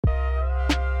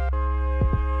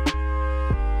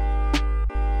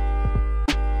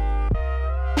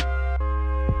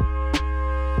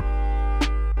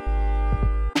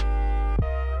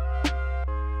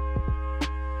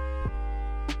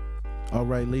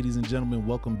right, ladies and gentlemen,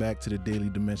 welcome back to the Daily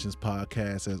Dimensions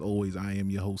podcast. As always, I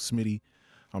am your host, Smitty.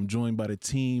 I'm joined by the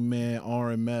team, man,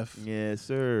 RMF. Yes,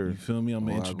 sir. You feel me? I'm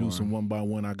going to introduce them one by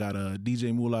one. I got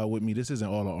DJ Moolah with me. This isn't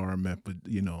all of RMF, but,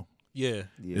 you know. Yeah.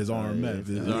 It's RMF.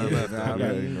 It's RMF. I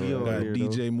got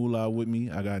DJ Moolah with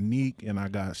me. I got Neek, and I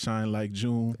got Shine Like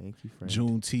June. Thank you, friend.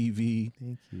 June TV.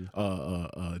 Thank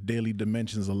you. Daily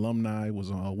Dimensions alumni was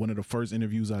one of the first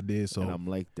interviews I did. So and I'm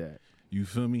like that. You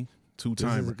feel me? This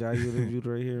is the guy you interviewed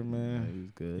right here, man. Yeah,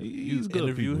 he's good. He's good.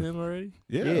 Interviewed him already?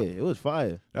 Yeah, it was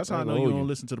fire. That's how I know you don't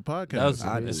listen to the podcast.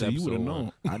 That was you would have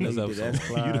known. I know you did. That's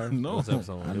You don't know.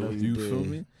 I know you feel did.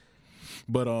 me?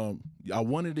 But I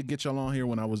wanted to get y'all on here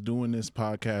when I was doing this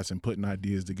podcast and putting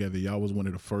ideas together. Y'all was one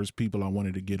of the first people I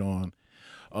wanted to get on.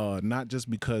 Not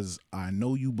just because I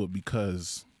know you, but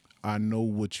because I know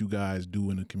what you guys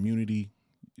do in the community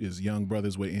is young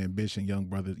brothers with ambition,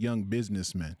 young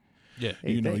businessmen. Yeah.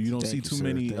 Hey, you know, thanks. you don't Thank see you, too sir.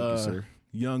 many Thank you, sir.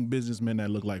 young businessmen that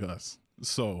look like us.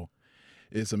 So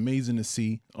it's amazing to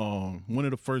see. One of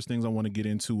the first things I want to get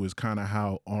into is kind of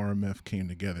how RMF came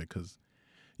together, because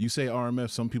you say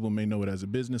RMF, some people may know it as a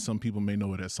business, some people may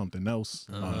know it as something else.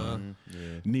 Uh-huh.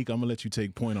 Neek, I'm gonna let you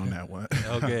take point on that one.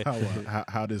 Okay.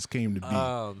 how this came to be.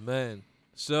 Oh, man.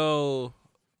 So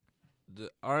the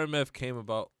RMF came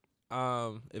about,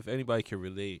 if anybody can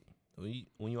relate,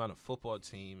 when you're on a football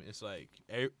team, it's like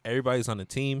everybody's on the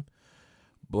team,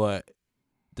 but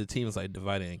the team is like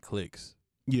divided in cliques.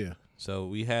 Yeah. So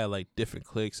we had like different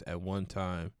cliques at one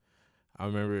time. I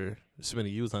remember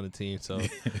Spinny, you was on the team, so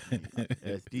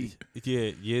SD.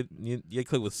 yeah, your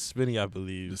clique was Spinny, I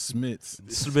believe. The Smiths.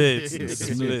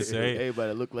 Smiths, right?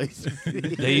 Everybody look like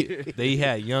They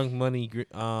had Young Money,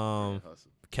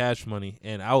 Cash Money,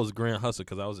 and I was Grand Hustle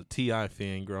because I was a T.I.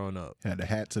 fan growing up. Had the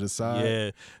hat to the side.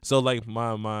 Yeah, so like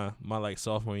my like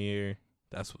sophomore year,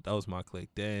 that was my clique.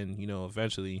 Then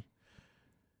eventually,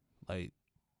 like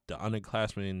the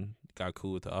underclassmen got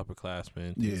cool with the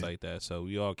upperclassmen, things like that. So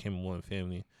we all came in one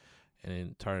family, and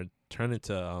then turned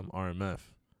into RMF.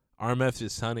 RMF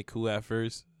just sounded cool at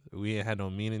first. We ain't had no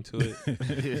meaning to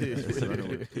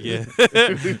it. Yeah,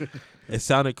 it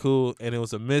sounded cool, and it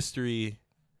was a mystery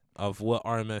of what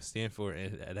RMF stand for,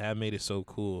 and that made it so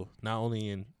cool. Not only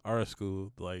in our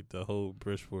school, like the whole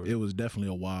Bridgeport. It was definitely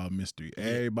a wild mystery.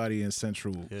 Everybody in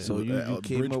Central. Yeah. So you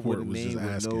came up with a was just name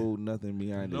with asking. nothing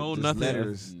behind it. No, Just nothing.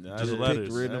 Letters. Just letters.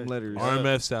 Random letters.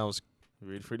 RMF sounds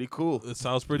pretty cool. It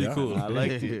sounds pretty Yeah. cool. I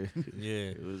liked it. Yeah.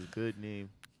 It was a good name.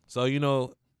 So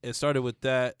it started with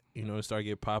that. It started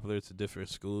getting popular to different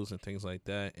schools and things like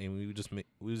that, and we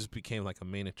just became like a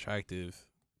main attractive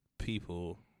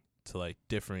people to like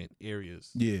different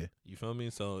areas. Yeah. You feel me?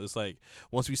 So it's like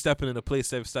once we step into a place,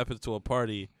 step into a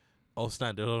party, oh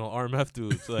snap, they're no RMF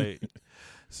dudes. Like,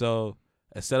 so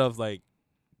instead of like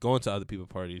going to other people's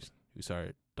parties, we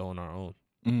started throwing our own.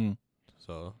 Mm.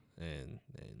 So and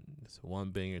it's one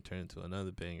banger turned into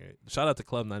another banger. Shout out to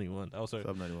Club 91. That was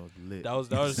Club 91 was lit. That was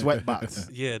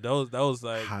Sweatbox. Yeah, that was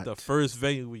like Hot. the first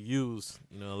venue we used.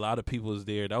 A lot of people was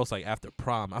there. That was like after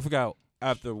prom. I forgot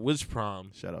after which prom.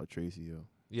 Shout out Tracy, yo.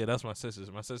 Yeah, that's my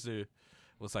sister's. My sister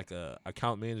was like a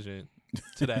account management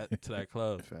to that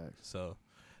club. Facts. So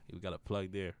we got a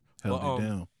plug there. Held But, it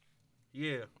down.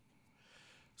 Yeah.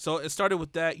 So it started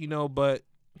with that, but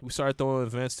we started throwing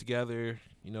events together,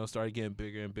 started getting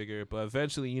bigger and bigger. But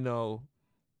eventually,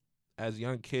 as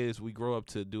young kids, we grow up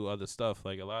to do other stuff.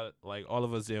 Like all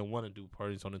of us didn't want to do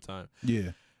parties on the time.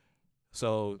 Yeah.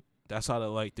 So that's how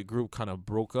the group kind of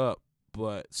broke up.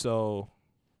 But so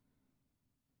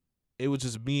it was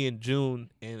just me and June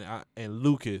and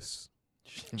Lucas.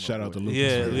 Shout out to Lucas.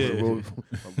 Yeah.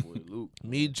 My boy Luke.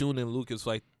 Me, June, and Lucas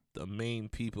like the main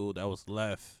people that was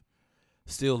left.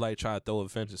 Still like try to throw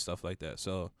events and stuff like that.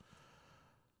 So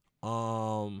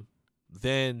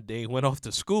then they went off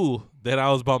to school. Then I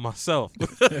was by myself.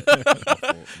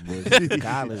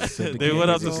 College. They went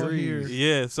out to school.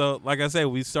 Yeah. So like I said,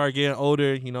 we started getting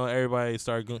older. Everybody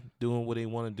started doing what they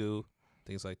want to do,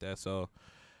 things like that. So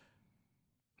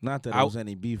Not that there was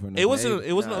any beef or nothing. it wasn't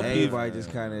no beef. Everybody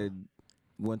just kind of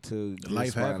went to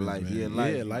Life spot in happens, life. man. Yeah,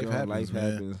 Yeah, life, life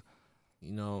happens,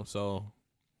 man. So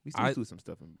We still do some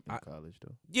stuff in college,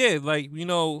 though. yeah, like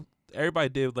everybody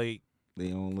did like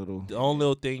They own little. the own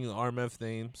little thing, RMF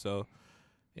thing. So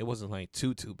it wasn't like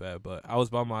too bad. But I was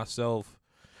by myself.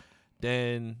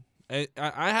 Then I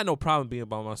had no problem being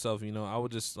by myself. I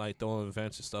would just like throwing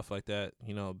events and stuff like that.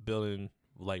 Building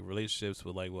like relationships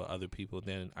with other people.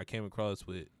 Then I came across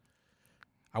with.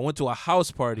 I went to a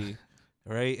house party,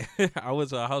 right? I went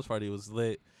to a house party. It was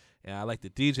lit, and I liked the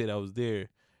DJ that was there.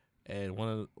 And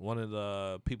one of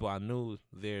the people I knew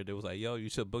there, they was like, "Yo, you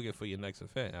should book it for your next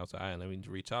event." I was like, "All right, let me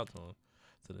reach out to him."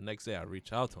 So the next day I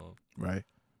reach out to him. Right.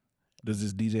 Does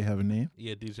this DJ have a name?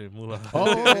 Yeah, DJ Mula.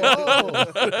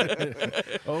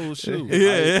 Oh shoot.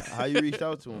 Yeah. How you reached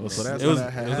out to him? Well, so man? that's It was- what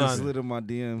I had. it was on- slid in my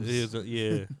DMs.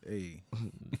 Yeah, Hey.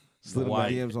 Slid in my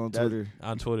White. DMs on That's- Twitter.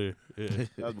 on Twitter. Yeah.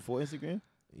 That was before Instagram?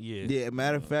 Yeah. Yeah,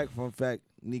 matter of fact, fun fact,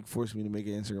 Neek forced me to make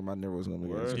an Instagram. I never was gonna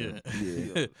make an Word.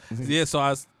 Instagram. Yeah. Yeah. Yeah, so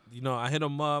I hit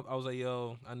him up. I was like,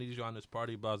 yo, I need you on this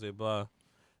party, blah, blah, blah.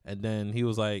 And then he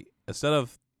was like, instead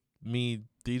of me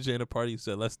DJing a party, he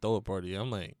said, let's throw a party. I'm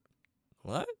like,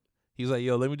 what? He was like,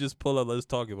 yo, let me just pull up. Let's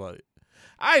talk about it.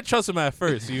 I didn't trust him at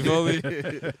first, you feel me?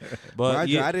 But I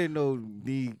yeah, didn't know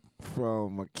Neek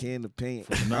from a can of paint.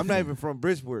 I'm not even from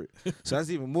Bridgeport. So that's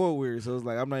even more weird. So it's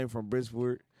like, I'm not even from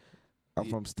Bridgeport. I'm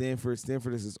from Stanford.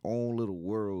 Stanford is its own little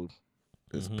world.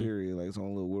 This Mhm. period, like its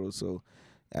own little world. So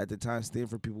at the time,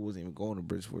 Stanford people wasn't even going to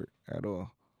Bridgeport at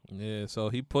all. yeah, so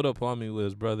he put up on me with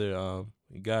his brother,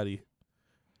 Gotti,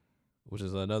 which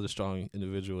is another strong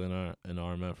individual in our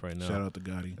RMF right now. Shout out to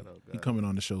Gotti. Shout out, He guys. coming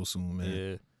on the show soon, man.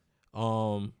 Yeah.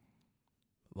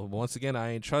 Well, once again,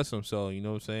 I ain't trust him, so you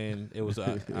know what I'm saying. It was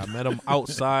I met him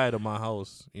outside of my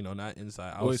house, you know, not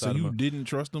inside. Outside. Wait, so of you my, didn't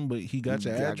trust him, but he got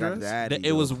your Yeah, I address? got the Addy,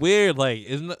 it was though. weird. Like,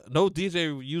 isn't no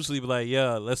DJ would usually be like,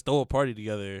 yeah, let's throw a party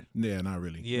together. Yeah, not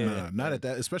really. Yeah. Nah, not at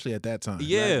that, especially at that time.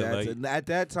 Yeah, At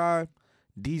that time,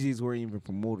 DJs weren't even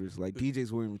promoters. Like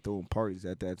DJs weren't even throwing parties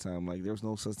at that time. Like there was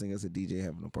no such thing as a DJ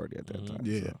having a party at that Mhm. time.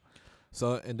 Yeah.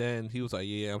 So and then he was like,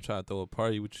 yeah, I'm trying to throw a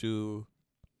party with you.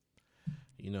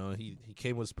 You know, he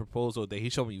came with his proposal that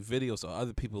he showed me videos of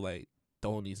other people like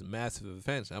throwing these massive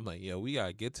events. I'm like, yo, we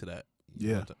gotta get to that. You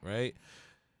know Yeah. what I'm saying, right?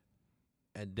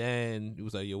 And then he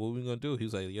was like, yo, what we gonna do? He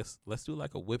was like, yes, let's do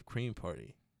like a whipped cream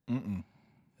party. Mm-mm.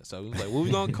 So we was like, what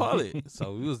we gonna call it?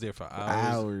 So we was there for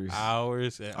hours.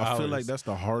 And I feel like hours. that's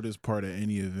the hardest part of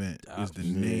any event is the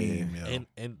Yeah. name, yo.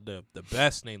 and the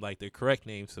best name, like the correct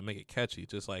name to make it catchy,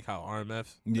 just like how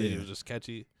RMF, Yeah. it was just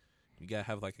catchy. You gotta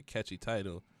have like a catchy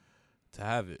title to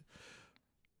have it.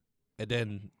 And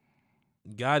then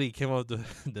Gotti came up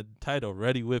with the title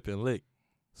Ready Whip and Lick.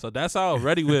 So that's how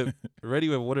Ready Whip,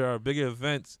 one of our bigger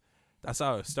events. That's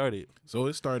how it started. So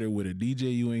it started with a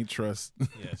DJ you ain't trust.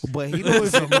 Yes. But he don't even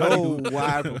Somebody know who-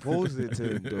 why I proposed it to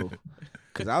him though.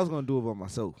 Cause I was gonna do it by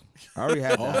myself. I already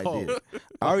had the Oh. idea.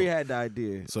 I already had the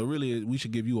idea. So really, we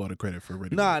should give you all the credit for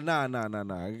Ready. Nah. Whip.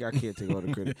 I can't take all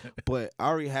the credit. But I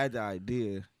already had the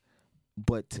idea.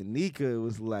 But Tanika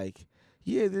was like,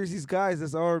 yeah, there's these guys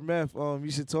that's RMF.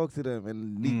 You should talk to them.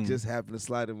 And Neek just happened to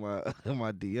slide in my in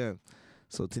my DM.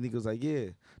 So Tanika was like, yeah,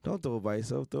 don't throw it by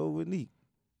yourself, throw it with Neek.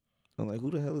 I'm like,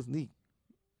 who the hell is Neek?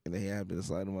 And then he happened to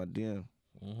slide in my DM.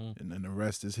 Mm-hmm. And then the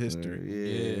rest is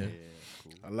history. Yeah.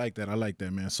 Cool. I like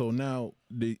that, man. So now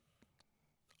the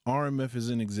RMF is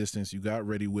in existence. You got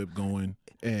Ready Whip going,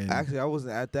 and Actually, I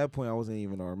wasn't at that point. I wasn't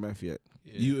even RMF yet.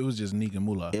 it was just Neek and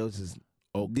Mullah. It was just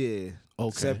Oh, yeah.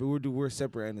 okay. Separate. We're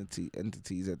separate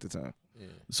entities at the time. Yeah.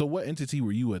 So what entity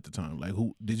were you at the time? Like,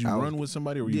 who did you I was- run with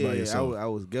somebody, or were you by Yeah, yourself? I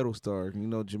was Ghetto Star. You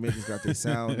know, Jamaicans got their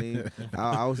sound name.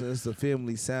 I was it's a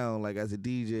family sound. Like as a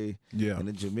DJ Yeah. in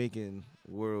the Jamaican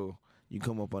world, you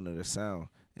come up under the sound,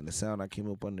 and the sound I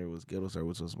came up under was Ghetto Star,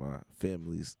 which was my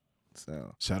family's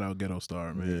sound. Shout out Ghetto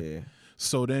Star, man. Yeah.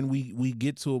 So then we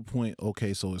get to a point.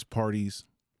 Okay, so it's parties,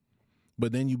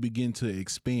 but then you begin to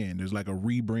expand. There's like a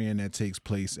rebrand that takes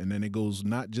place, and then it goes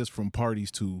not just from parties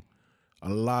to a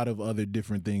lot of other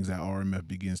different things that RMF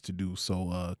begins to do.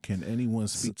 So can anyone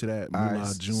speak to that?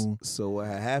 Mullah, June. So what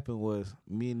had happened was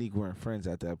me and Neek weren't friends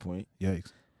at that point.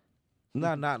 Yikes.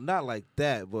 Not like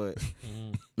that, but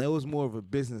Mhm. it was more of a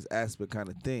business aspect kind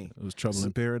of thing. It was Trouble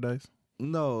in Paradise.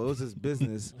 No, it was his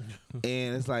business,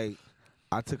 and it's like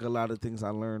I took a lot of things I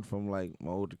learned from like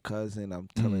my older cousin. I'm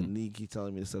telling Neek, he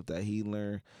telling me the stuff that he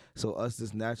learned. So us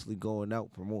just naturally going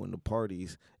out promoting the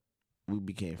parties, we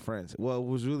became friends. Well, it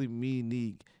was really me,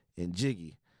 Neek, and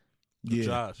Jiggy. Yeah.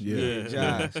 Josh. Yeah.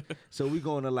 Josh. So we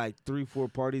going to like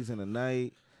 3-4 parties in a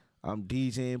night. I'm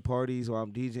DJing parties, or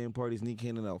I'm DJing parties, Neek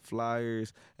handing out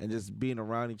flyers, and just being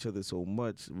around each other so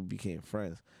much, we became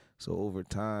friends. So over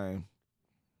time,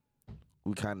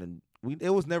 we kind of it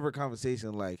was never a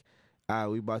conversation like,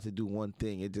 we about to do one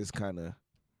thing. It just kind of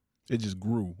It just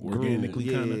grew organically,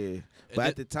 yeah, kind of. yeah. But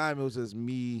at the time, it was just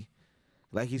me.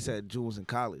 Like he said, June was in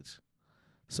college,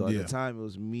 so at Yeah. the time it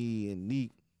was me and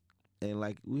Neek, and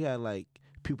like we had like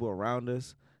people around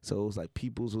us. So it was like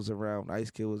Peoples was around, Ice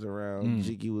Kid was around,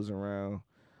 Jiggy was around.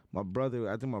 My brother,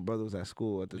 I think my brother was at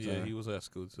school at the Yeah, time. he was at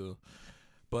school too.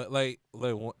 But like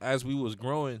as we was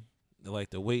growing, like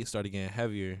the weight started getting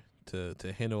heavier to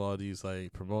handle all these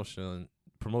like promotion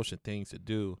things to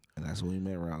do. And that's when we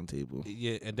met Round Table.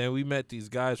 Yeah, and then we met these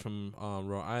guys from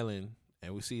Rhode Island,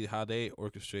 and we see how they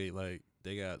orchestrate. Like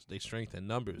they strength in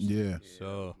numbers. Yeah.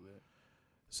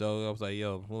 So I was like,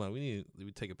 yo, hold on, we need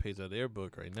to take a page out of their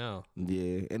book right now.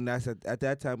 Yeah, and that's at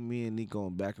that time, me and Nick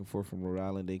going back and forth from Rhode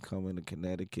Island. They coming to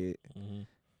Connecticut. Mm-hmm.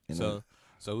 And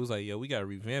So it was like, yo, we gotta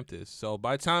revamp this. So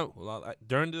by the time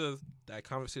during that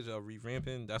conversation of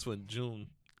revamping, that's when June,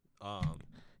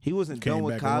 he wasn't Came done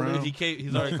with back college. around.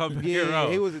 he's already come back here Yeah,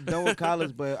 out. he wasn't done with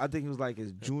college, but I think it was like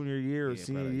his junior year or Yeah,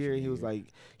 senior probably year. He junior was year. like,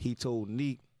 he told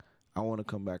Neek, I want to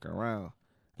come back around.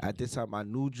 At this time, I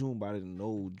knew June, but I didn't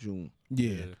know June.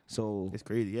 Yeah. So, It's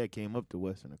crazy. Yeah, I came up to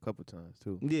Western a couple times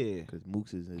too. yeah, Because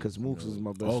Mooks is because Mooks was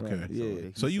my best Okay. friend. Yeah.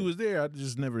 So you was there. I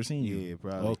just never seen you. Yeah,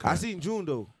 probably. Okay. I seen June,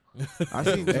 though. I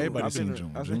seen June. Everybody I've been seen a-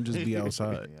 June. I June just be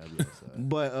outside. Yeah, I be outside.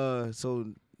 But so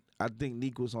I think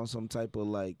Neek was on some type of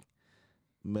like,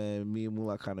 man, me and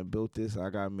Moolah kind of built this. I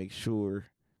gotta make sure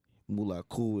Moolah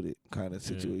cool with it kind of Yeah.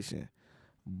 situation.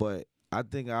 But I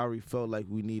think I already felt like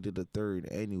we needed a third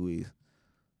anyways.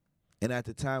 And at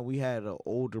the time we had an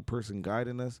older person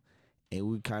guiding us, and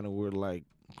we kind of were like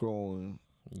growing.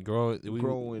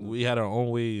 Growing. We had our own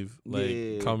wave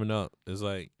Yeah. coming up. It's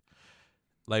like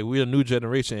we're a new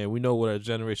generation and we know what our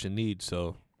generation needs.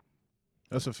 So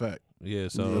That's a fact. yeah,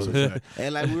 That's so a fact.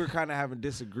 And like we were kind of having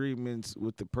disagreements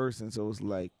with the person, so it's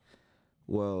like,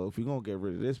 well, if we're gonna get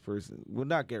rid of this person, we'll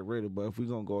not get rid of, but if we're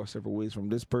gonna go our separate ways from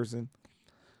this person,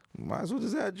 might as well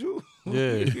just add you.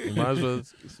 yeah, you might as well.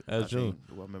 I As June.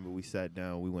 think- I remember we sat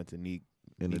down. We went to Neek.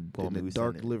 in Neek called me, the we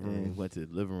dark sat in- living and room. Went to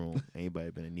the living room. Anybody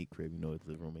been in Neek crib, you know his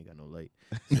living room ain't got no light.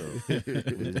 So we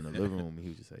was in the living room, and he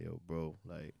was just like, "Yo, bro,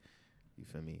 like, you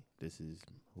feel me? This is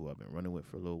who I've been running with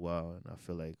for a little while, and I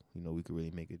feel like we could really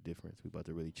make a difference. We about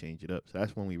to really change it up." So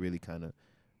that's when we really kind of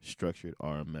structured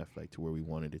RMF like to where we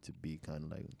wanted it to be. Kind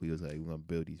of like we was like, we're gonna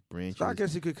build these branches. So I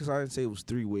guess you could, because I didn't say it was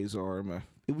 3 ways of RMF.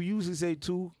 If we usually say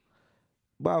 2,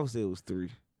 but I would say it was 3.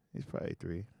 It's probably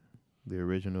 3. The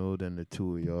original, then the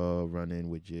 2 of y'all running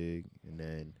with Jig, and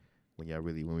then when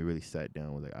we really sat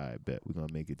down, we're like, all right, bet we're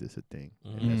gonna make it this a thing.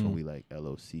 And that's when we like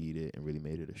LOC'd it and really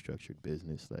made it a structured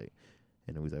business. Like,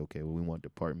 and it was like, okay, well, we want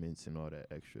departments and all that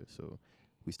extra. So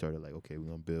we started like, okay, we're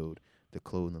gonna build the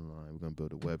clothing line, we're gonna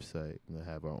build a website, we're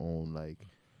gonna have our own like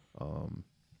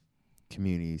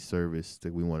community service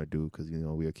that we want to do, because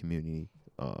we're a community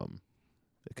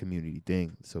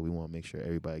thing. So we want to make sure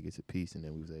everybody gets a piece. And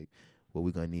then we was like, well,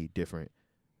 we're gonna need different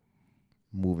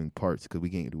moving parts because we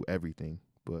can't do everything,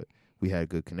 but we had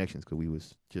good connections because we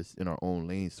was just in our own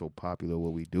lane, so popular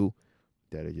what we do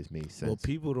that it just made sense. What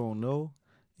people don't know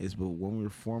is, but when we were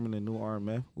forming the new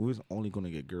RMF, we was only gonna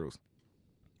get girls.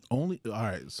 Only all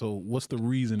right. So what's the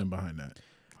reasoning behind that?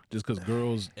 Just because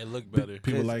girls, It looked better.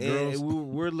 people like girls.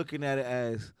 We're looking at it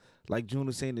as, like June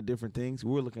was saying, the different things.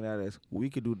 We're looking at it as we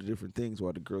could do the different things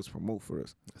while the girls promote for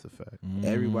us. That's a fact.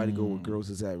 Everybody go where girls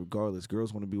is at, regardless.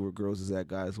 Girls want to be where girls is at.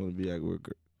 Guys want to be at where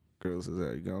girls is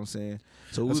at. You know what I'm saying?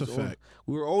 So That's we a was fact.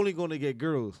 we were only going to get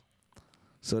girls.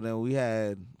 So then we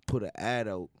had put an ad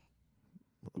out.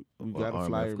 We got a RMF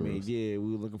flyer made. girls. Yeah,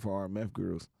 we were looking for RMF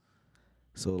girls.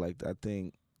 So like I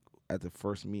think at the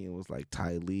first meeting was like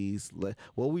Ty Lee's.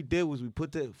 What we did was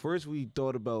first we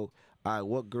thought about, all right,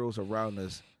 what girls around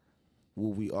us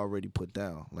will we already put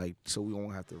down, like, so we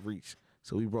won't have to reach.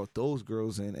 So we brought those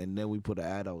girls in, and then we put an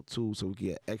ad out too, so we could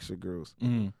get extra girls,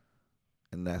 and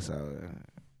that's how.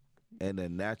 And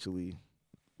then naturally,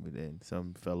 But then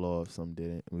some fell off, some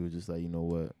didn't. We were just like, you know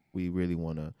what? We really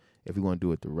want to, if we want to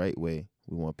do it the right way,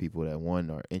 we want people that, one,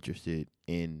 are interested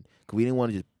in, because we didn't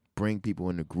want to just bring people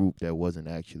in the group that wasn't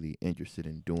actually interested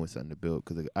in doing something to build.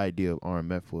 Because the idea of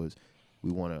RMF was,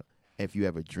 we want to, if you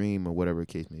have a dream or whatever the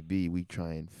case may be, we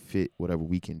try and fit whatever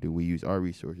we can do. We use our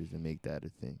resources to make that a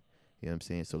thing. You know what I'm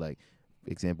saying? So like,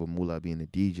 example, Moolah being a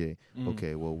DJ.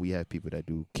 Okay, well, we have people that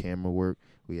do camera work.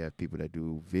 We have people that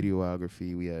do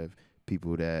videography. We have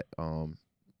people that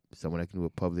someone that can do a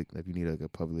public, if you need like a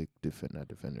public not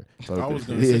defender. I was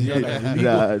gonna say, you got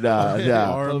legal.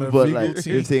 nah. RMF But legal like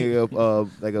team. you're saying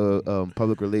like a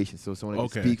public relations, so someone that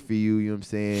Okay. can speak for you. You know what I'm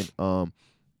saying?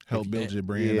 Help build your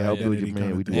brand. Yeah, help build your identity brand.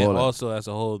 kinda We do thing. And all that. also as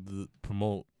a whole,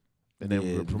 promote. And then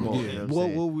Yeah, we'll promote. yeah. You know what I'm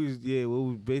saying? what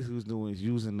we basically was doing is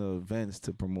using the events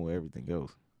to promote everything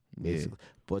else. Yeah. Basically.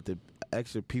 But the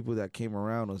extra people that came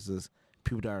around us is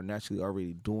people that are naturally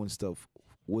already doing stuff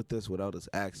with us without us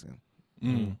asking.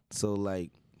 So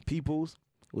like Peoples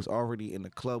was already in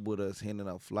the club with us handing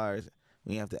out flyers.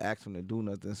 We didn't have to ask them to do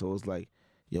nothing. So it's like,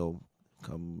 yo,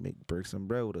 come break some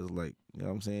bread with us. Like, you know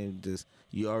what I'm saying? Just,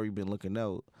 you already been looking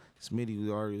out. Smitty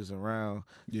already was around.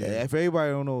 Yeah. If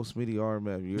everybody don't know Smitty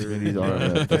RMF, you already Smitty's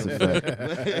RMF, that's a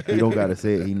fact. He don't gotta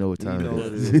say it. He know what You time know it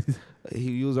what is. it is.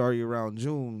 He was already around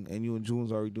June, and you and June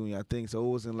was already doing your thing. So it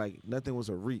wasn't like nothing was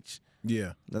a reach.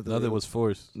 Yeah. Nothing was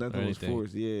forced. Nothing or was anything.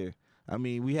 forced. Yeah, I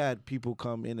mean, we had people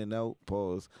come in and out,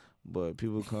 pause, but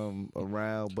people come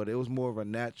around. But it was more of a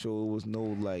natural. It was no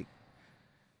like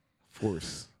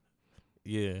force.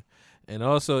 Yeah, and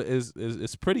also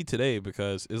it's pretty today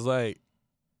because it's like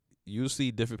you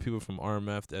see different people from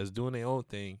RMF that's doing their own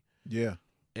thing, Yeah.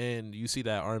 and you see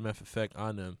that RMF effect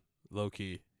on them, low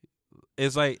key.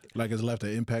 It's like Like it's left an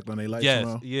impact on their life yes,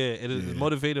 somehow. yeah, it Yeah.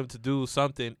 motivate them to do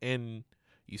something, and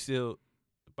you still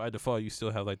by default you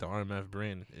still have like the RMF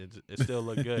brand. It still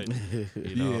look good.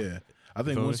 You know? Yeah. I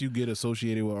think feel once me? you get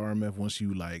associated with RMF, once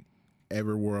you like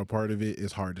ever were a part of it,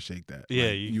 it's hard to shake that. Yeah,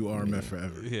 Like, you RMF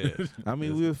forever. Yeah, I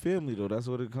mean, we a family though. That's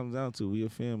what it comes down to. We a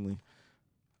family.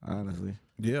 Honestly,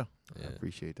 Yeah. I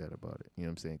appreciate that about it. You know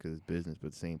what I'm saying? Because it's business,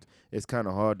 but it's kind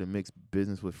of hard to mix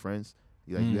business with friends.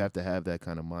 Like you have to have that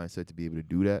kind of mindset to be able to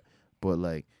do that. But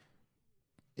like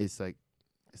it's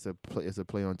a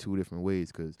play on two different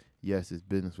ways. Because yes, it's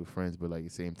business with friends, but like at the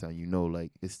same time,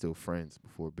 like it's still friends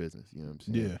before business. You know what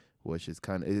I'm saying? Yeah. Which is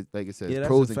kind of like I said, yeah, it's that's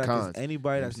pros a and fact, 'cause cons.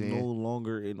 anybody You know that's what I'm saying? no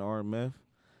longer in RMF,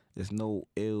 there's no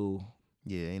ill.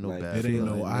 Yeah, ain't no Like, bad. It ain't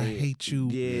feeling. no I hate you.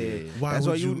 Yeah, Why that's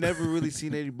would why you you never really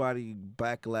seen anybody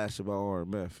backlash about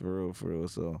RMF for real.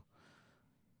 So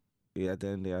yeah, at the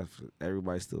end of the day,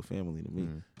 everybody's still family to me.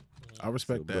 Mm. I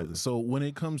respect So, that. brother. So when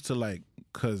it comes to like,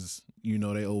 cause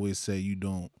they always say you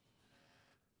don't.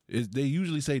 They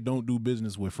usually say don't do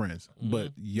business with friends,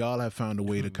 but y'all have found a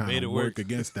way to kind Made of it work work.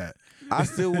 against that. I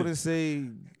still wouldn't say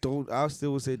don't. I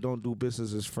still would say don't do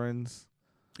business as friends.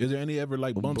 Is there any ever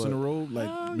like bumps in the But- road, like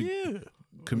Oh yeah.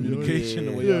 communication,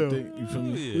 the way Yeah. y'all think? You feel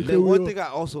me? Yeah. The one thing I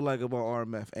also like about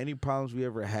RMF, any problems we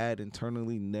ever had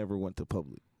internally never went to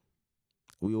public.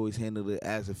 We always handled it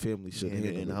as a family should And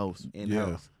handle in it. house. In Yeah.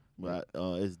 house. But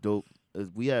it's dope.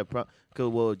 We had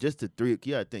just the three.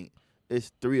 I think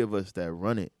it's three of us that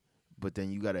run it, but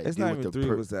then you gotta It's deal not with even the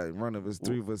three of us that run it. It's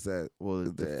three of us that.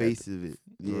 the that- face of it.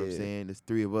 You know what I'm Yeah. saying? It's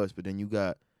three of us, but then you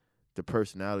got the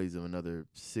personalities of another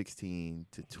 16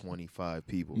 to 25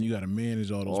 people. You got to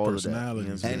manage all those All of that, you know what I'm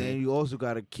personalities. saying? And then you also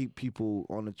got to keep people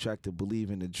on the track to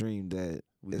believe in the dream that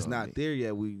We it's gonna not make- there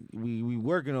yet. We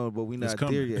working on it, but we It's not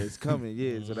coming. there yet. It's coming.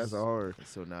 Yeah, so that's a hard.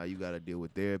 So now you got to deal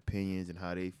with their opinions and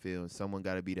how they feel. And someone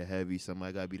got to be the heavy,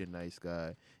 somebody got to be the nice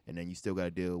guy, and then you still got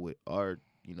to deal with our.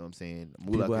 You know what I'm saying?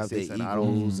 Mula People can have say their something, I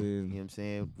don't. egos You know and what I'm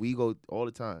saying? We go all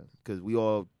the time because we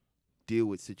all deal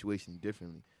with situations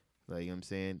differently. Like, you know what I'm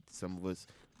saying? Some of us,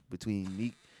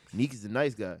 between Neek is the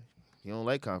nice guy. He don't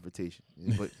like confrontation.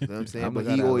 But, you know what I'm saying? I'm but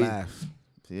the he guy that always, laugh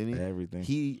see me? at everything.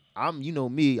 You know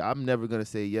me, I'm never going to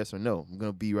say yes or no. I'm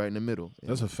going to be right in the middle.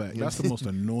 That's a fact. You know That's what the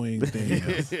I'm most annoying thing.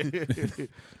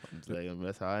 else.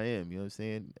 that's how I am, you know what I'm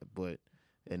saying?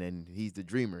 And then he's the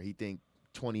dreamer. He think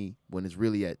 20 when it's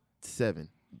really at 7.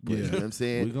 But, Yeah. You know what I'm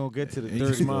saying? We gonna get to the And you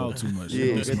 30. smile though. too much. Yeah,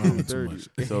 You get to smiling the too 30.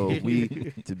 much. So we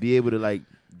to be able to like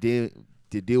deal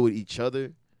with each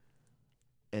other,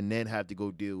 and then have to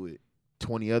go deal with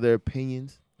 20 other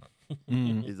opinions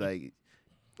Mm. is like,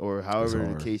 or however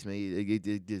hard. the case may, it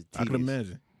just I can tedious.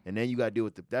 imagine. And then you got to deal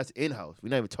with that's in house. We're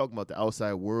not even talking about the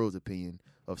outside world's opinion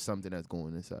of something that's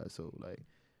going inside. So like,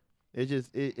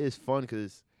 it's fun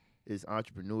because it's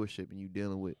entrepreneurship and you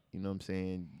dealing with, you know what I'm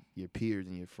saying, your peers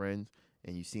and your friends,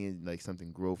 and you seeing like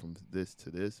something grow from this to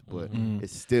this, but Mhm.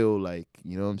 it's still like,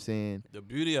 you know what I'm saying? The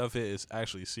beauty of it is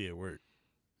actually see it work.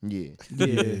 Yeah.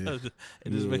 Yeah. It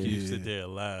just make you Yeah. sit there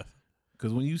and laugh.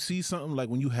 Because when you see something, like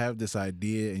when you have this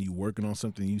idea and you working on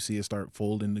something, you see it start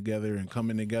folding together and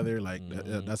coming together, like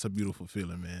that's a beautiful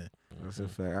feeling, man. That's a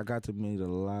fact. I got to meet a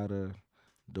lot of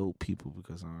dope people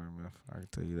because of RMF. I can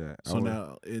tell you that. So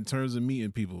now, in terms of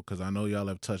meeting people, because I know y'all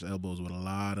have touched elbows with a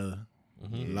lot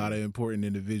of important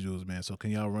individuals, man. So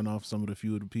can y'all run off some of the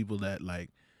few of the people that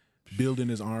like building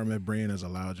this RMF brand has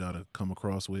allowed y'all to come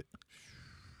across with?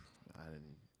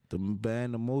 the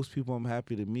most people I'm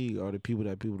happy to meet are the people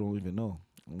that people don't even know.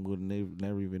 I'm going to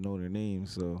never even know their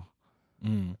names. So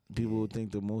people would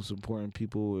think the most important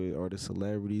people are the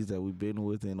celebrities that we've been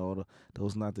with, and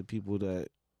those not the people that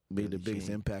made the Really biggest changed.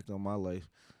 impact on my life.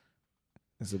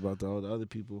 It's about all the other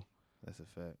people. That's a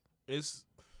fact. It's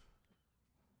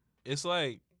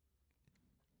like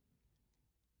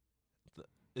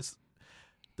it's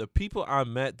the people I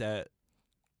met that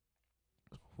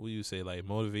who you say like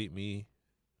motivate me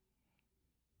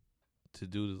to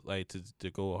do like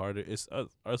to go harder. It's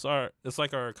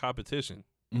like our competition.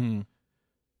 Mm.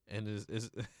 and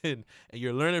and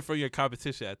you're learning from your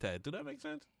competition at that. Do that make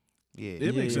sense? Yeah,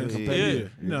 It makes sense.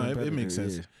 competitive. Yeah. No, You're it makes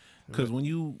competitive, sense. Because when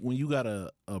you got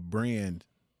a brand,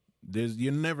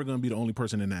 you're never gonna be the only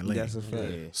person in that lane. That's a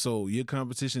fact. Yeah. So your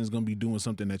competition is gonna be doing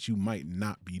something that you might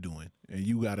not be doing, and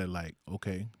you gotta like,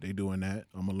 okay, they doing that.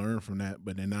 I'm gonna learn from that,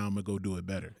 but then now I'm gonna go do it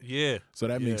better. Yeah. So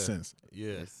that makes Yeah. sense.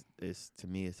 Yeah. It's to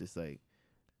me, it's just like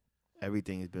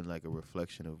everything has been like a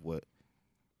reflection of what,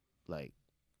 like,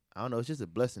 I don't know. It's just a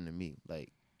blessing to me.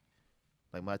 Like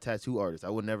my tattoo artist, I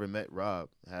would never met Rob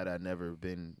had I never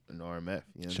been an RMF. You know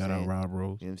what I'm Shout out saying? Rob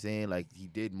Rose. You know what I'm saying? Like he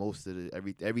did most of the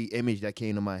every image that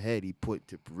came to my head, he put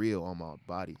to real on my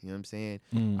body. You know what I'm saying?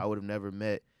 I would have never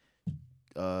met.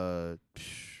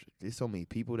 There's so many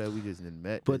people that we just didn't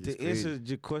met. But It's to just crazy. answer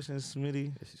your question,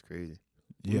 Smitty, This is crazy.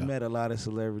 we Yeah. met a lot of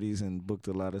celebrities and booked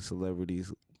a lot of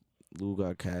celebrities. Lou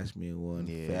got Cash being one,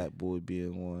 Yeah. Fat Boy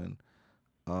being one,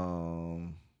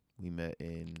 We met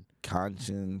in.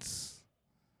 Conscience.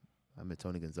 I met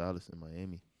Tony Gonzalez in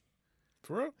Miami.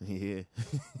 For real? Yeah.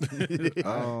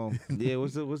 Yeah,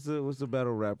 what's the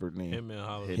battle rapper name? Hitman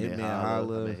Holla. Hitman I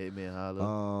Holla. met Hitman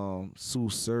Holla. Sue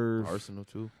Surf. Arsenal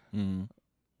too. Mm.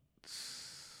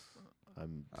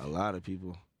 I'm. A lot of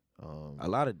people. A Um.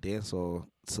 lot of dancehall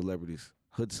celebrities.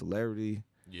 Hood celebrity.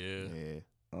 Yeah.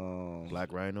 Yeah.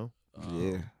 Black Rhino.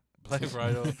 Yeah. Black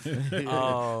Rhino.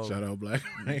 Shout out Black.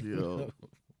 Yo.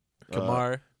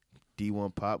 Kamar.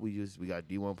 D1 Pop. We got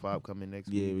D1 Pop coming next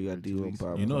week. Yeah, we got or 2 D1 weeks.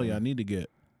 Pop. You know, y'all need to get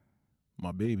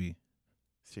my baby.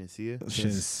 Sincere.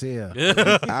 Sincere.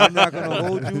 I'm not gonna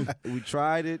hold you. We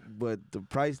tried it, but the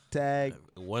price tag.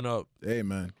 Went up. Hey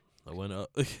man, I went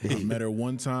up. I met her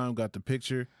one time, got the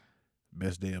picture.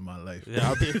 Best day of my life.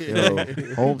 Yeah,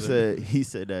 Yo, Holmes said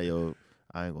that, yo,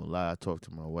 I ain't gonna lie, I talked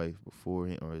to my wife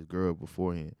beforehand or his girl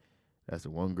beforehand. That's the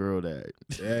one girl that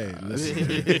Hey, listen,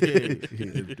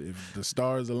 if the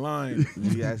stars align,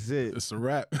 That's it. it's a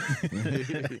wrap.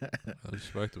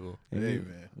 respectable. Hey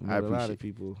man, We I met a lot appreciate- of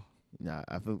people. nah,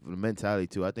 I think the mentality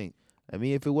too. I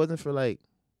mean, if it wasn't for like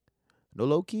no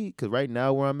low key, because right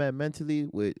now where I'm at mentally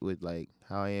with like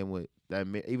how I am with that,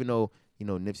 even though you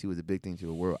know Nipsey was a big thing to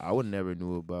the world, I would never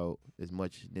knew about as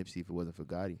much Nipsey if it wasn't for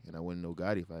Gotti, and I wouldn't know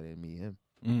Gotti if I didn't meet him.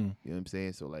 You know what I'm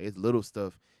saying? So like it's little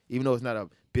stuff, even though it's not a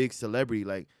big celebrity,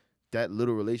 like that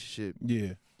little relationship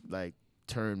yeah. like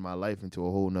turned my life into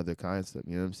a whole nother concept.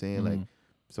 You know what I'm saying? Like,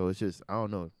 so it's just I don't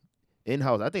know. In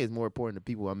house, I think it's more important to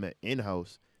people I met in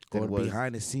house than Or it was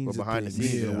behind the scenes. or of behind the things.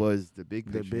 scenes. Yeah. It was the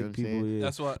big The picture. You know big what I'm people. saying? Yeah.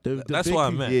 That's what. The That's big what I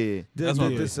people- meant. Yeah. That's what I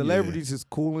The meant. celebrities is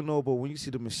cool and all, but when you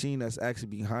see the machine that's actually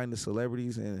behind the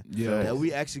celebrities, and Yeah. that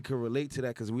we actually could relate to that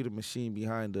because we the machine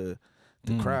behind the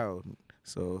crowd.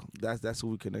 So that's who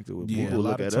we connected with. Yeah, more. a People lot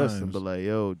look of at us and times. be like,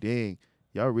 yo, dang,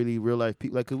 y'all really real life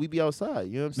people. Like, cause we be outside,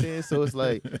 you know what I'm saying? So it's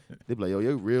like, they be like, yo,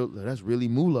 you're real. That's really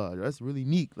moolah. That's really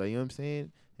neat. Like, you know what I'm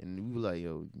saying? And we be like,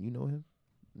 yo, you know him?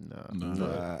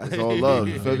 Nah. It's all love.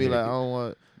 You feel me? Like,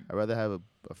 I'd rather have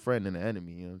a friend than an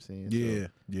enemy. You know what I'm saying? Yeah,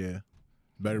 yeah.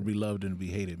 Better be loved than be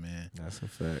hated, man. That's a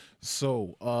fact.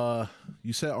 So,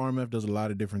 you said RMF does a lot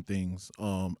of different things.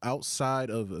 Outside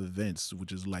of events,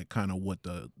 which is like kind of what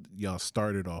y'all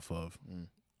started off of.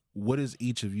 What is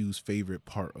each of you's favorite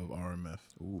part of RMF?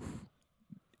 Oof.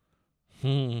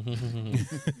 Yeah.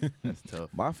 That's tough.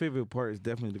 My favorite part is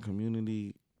definitely the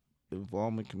community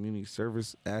involvement, community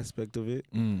service aspect of it.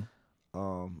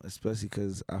 Especially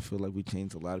because I feel like we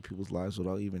changed a lot of people's lives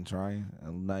without even trying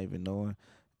and not even knowing.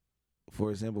 For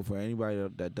example, for anybody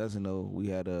that doesn't know, we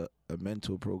had a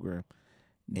mentor program.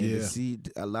 And to Yeah. see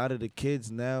a lot of the kids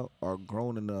now are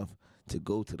grown enough to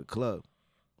go to the club.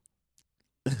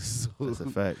 That's a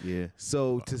fact, yeah.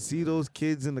 So to see those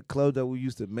kids in the club that we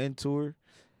used to mentor,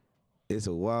 it's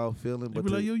a wild feeling. They But be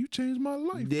like, yo, you changed my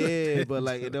life. yeah, but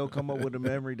like they'll come up with a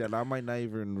memory that I might not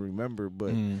even remember,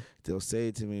 but they'll say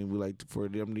it to me, and we like for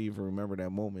them to even remember that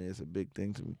moment. It's a big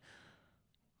thing to me.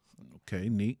 Okay,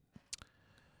 neat.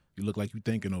 You look like you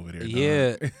thinking over there. dog.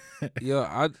 Yeah.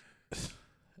 Yo,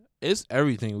 it's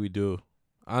everything we do,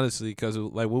 honestly. Because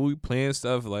like when we plan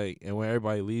stuff, like and when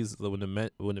everybody leaves, when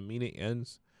the meeting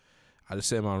ends, I just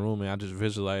sit in my room and I just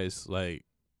visualize like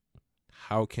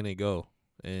how can it go,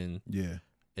 and Yeah.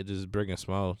 it just brings a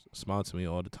smile to me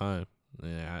all the time.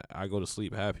 And I go to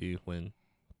sleep happy when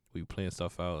we plan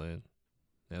stuff out and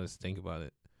I just think about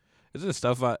it. It's just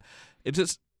stuff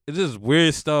it's just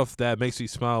weird stuff that makes me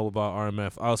smile about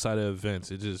RMF outside of events.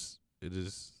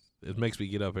 It makes me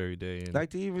get up every day. And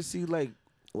Like to even see like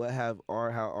how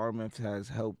RMF has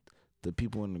helped the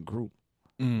people in the group.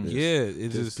 yeah, it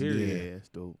this just period. Yeah, it's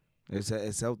dope.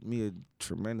 It's helped me a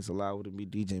tremendous lot with me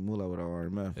DJ Moolah with our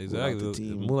RMF. Without exactly. the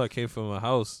team. Moolah came from a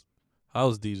house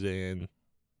DJ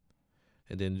and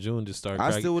And then June just started I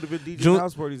cracking. still would have been DJing June-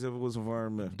 house parties if it wasn't for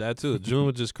RMF. That too. June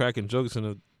was just cracking jokes in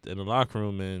the locker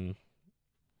room, and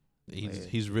Man.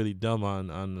 he's really dumb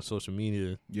on the social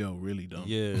media. Yo, really dumb.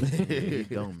 Yeah. He's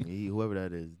dumb. Whoever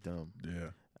that is, dumb. Yeah.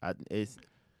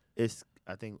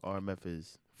 I think RMF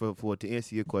is for to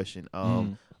answer your question.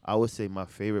 Mm. I would say my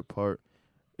favorite part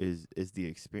is the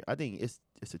experience. I think it's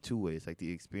a two-way. It's like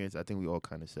the experience. I think we all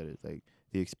kind of said it. It's like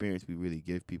the experience we really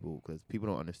give people, because people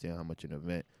don't understand how much an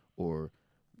event or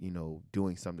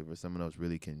doing something for someone else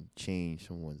really can change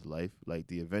someone's life. Like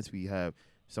the events we have,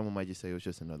 someone might just say it was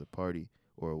just another party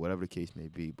or whatever the case may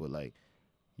be, but like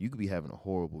you could be having a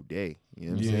horrible day. You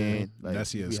know what I'm saying? Like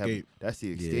That's the you could be having- escape. That's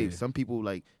the escape. Yeah.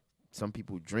 Some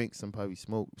people drink, somebody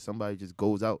smoke, somebody just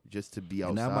goes out just to be outside.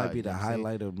 And that might be you know the what I'm saying?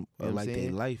 highlight of know what I'm like their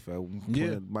saying? life. At one point, Yeah.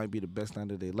 it might be the best night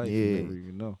of their life. Yeah. You never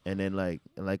even know. And then like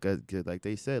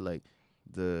they said, like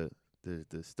the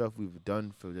stuff we've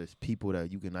done for just people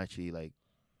that you can actually like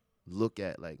look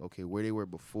at, like, okay, where they were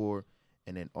before,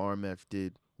 and then RMF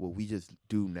did what we just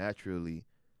do naturally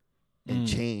and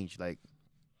change like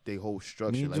they whole Me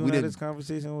structure. and Like June we had didn't, this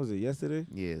conversation. Was it yesterday?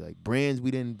 yeah, like brands we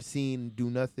didn't seen do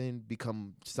nothing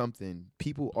become something.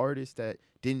 People, artists that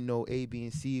didn't know A, B,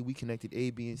 and C, we connected A,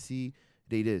 B, and C.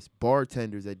 They this.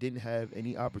 Bartenders that didn't have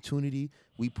any opportunity,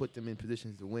 we put them in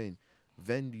positions to win.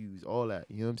 Venues, all that.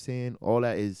 You know what I'm saying? All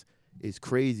that is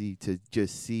crazy to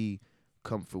just see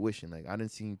come fruition. Like I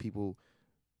didn't seen people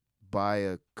buy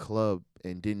a club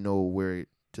and didn't know where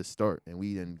to start, and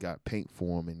we then got paint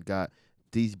for them and got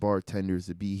these bartenders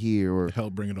to be here, or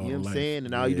Help bring it all you know to what I'm life. saying?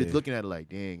 And now you're just Yeah. looking at it like,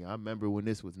 dang, I remember when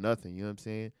this was nothing. You know what I'm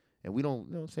saying? And we don't,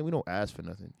 you know what I'm saying? We don't ask for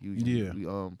nothing. Usually, Yeah.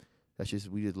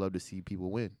 we just love to see people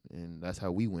win, and that's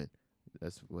how we win.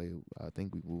 That's the way I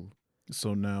think we move.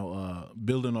 So now,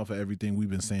 building off of everything we've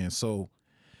been saying, so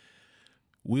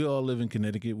we all live in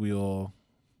Connecticut.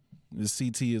 The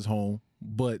CT is home,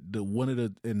 but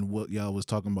and what y'all was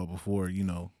talking about before,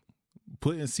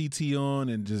 putting CT on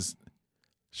and just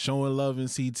showing love in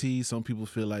CT. Some people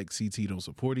feel like CT don't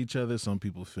support each other. Some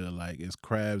people feel like it's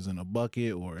crabs in a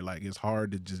bucket, or like it's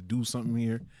hard to just do something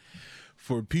here.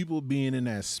 For people being in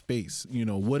that space,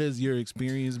 what has your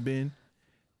experience been?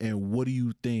 And what do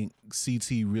you think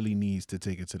CT really needs to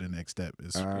take it to the next step?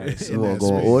 All right, so You in want that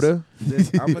to go in space. order?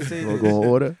 I'm gonna say You want this. to go in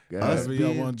order? Us However y'all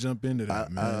being- want to jump into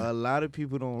that, man. A lot of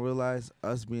people don't realize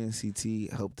us being CT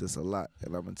helped us a lot,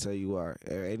 and I'm gonna tell you why.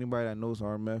 Anybody that knows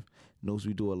RMF knows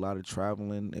we do a lot of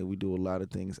traveling and we do a lot of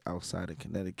things outside of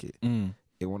Connecticut. And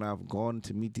when I've gone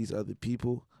to meet these other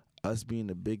people, us being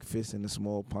the big fish in the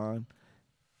small pond,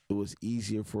 it was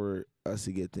easier for us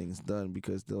to get things done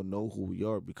because they'll know who we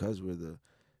are because we're the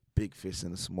big fish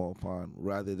in a small pond,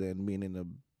 rather than being in a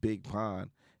big pond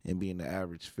and being the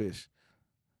average fish.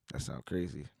 That sounds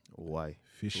crazy. Why?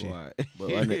 Fishy. Why?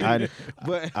 But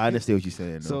But I understand what you're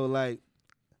saying. Though. so like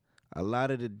a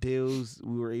lot of the deals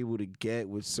we were able to get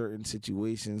with certain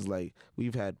situations, like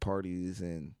we've had parties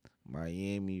in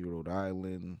Miami, Rhode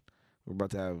Island. We're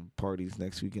about to have parties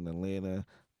next week in Atlanta.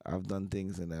 I've done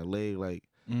things in LA. Like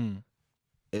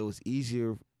it was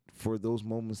easier for those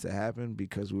moments to happen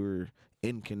because we were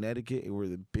in Connecticut and we're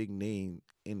the big name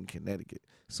in Connecticut.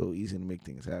 So easy to make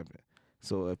things happen.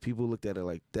 So if people looked at it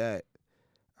like that,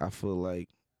 I feel like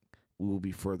we will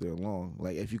be further along.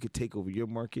 Like if you could take over your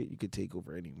market, you could take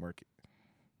over any market.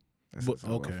 That's But- how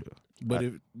I okay. feel. But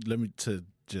let me to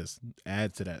just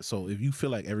add to that. So if you feel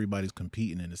like everybody's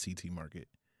competing in the CT market,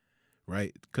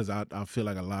 right? Because I feel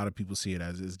like a lot of people see it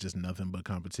as it's just nothing but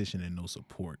competition and no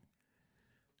support.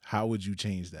 How would you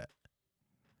change that?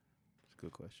 That's a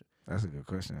good question. That's a good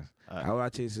question. I- How would I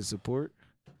change the support?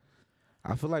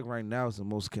 I feel like right now is the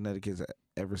most Connecticut's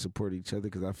ever support each other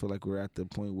because I feel like we're at the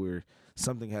point where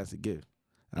something has to give.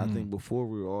 And I think before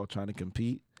we were all trying to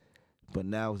compete, but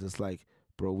now it's just like,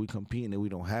 bro, we competing and we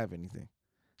don't have anything.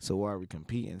 So why are we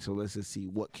competing? So let's just see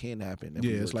what can happen. if we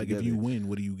Yeah, work it's like together. if you win,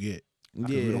 what do you get?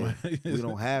 Yeah, we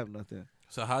don't have nothing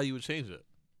So how you would change it?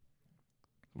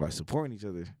 by supporting each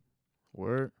other.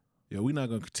 Word. Yeah, we're not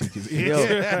gonna critique his. Yo,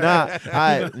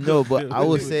 no, but I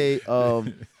would say,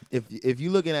 if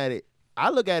you looking at it, I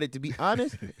look at it to be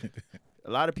honest.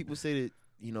 A lot of people say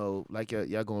that, like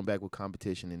y'all going back with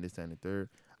competition and this, that, and the third.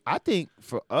 I think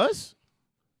for us,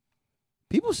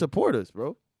 people support us,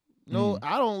 bro. No,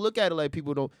 I don't look at it like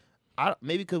people don't.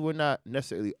 Maybe because we're not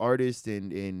necessarily artists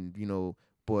and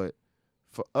but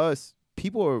for us,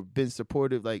 people have been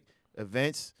supportive. Like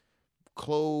events,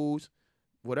 clothes,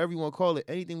 whatever you want to call it,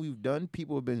 anything we've done,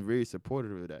 people have been very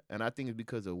supportive of that. And I think it's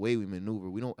because of the way we maneuver.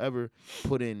 We don't ever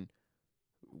put in,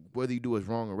 whether you do us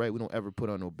wrong or right, we don't ever put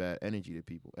on no bad energy to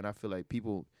people. And I feel like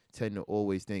people tend to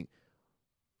always think,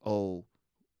 oh,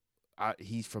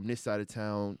 he's from this side of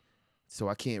town, so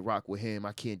I can't rock with him.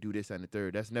 I can't do this and the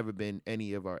third. That's never been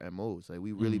any of our MOs. Like,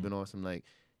 we really been on some, like,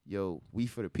 yo, we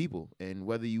for the people. And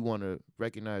whether you want to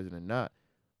recognize it or not,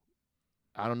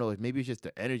 I don't know. Maybe it's just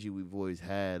the energy we've always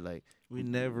had. Like, we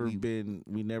never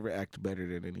act better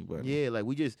than anybody. yeah, like,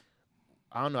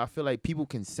 I don't know. I feel like people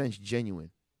can sense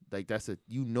genuine. Like,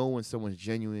 when someone's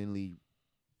genuinely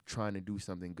trying to do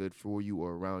something good for you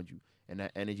or around you. And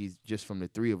that energy just from the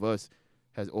three of us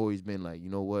has always been like, you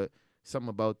know what? Something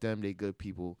about them, they good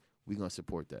people. We gonna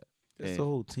support that. That's the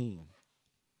whole team.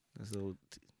 That's the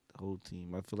whole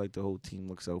team. I feel like the whole team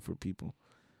looks out for people.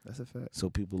 That's a fact. So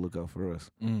people look out for us.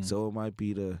 So it might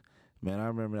be I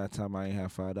remember that time I ain't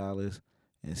have $5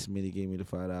 and Smitty gave me the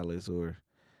 $5, or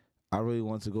I really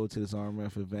want to go to this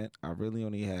RMF event. I really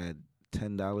only had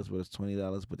 $10, but it's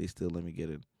 $20, but they still let me get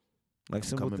it. Like,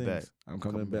 simple things. I'm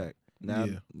coming back. Now,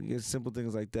 you get simple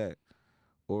things like that.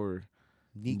 Or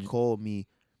Neek called me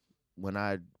when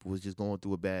I was just going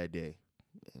through a bad day.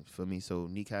 And for me, so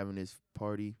Neek having this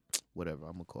party, whatever,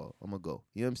 I'm going to go.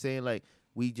 You know what I'm saying? Like,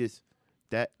 we just,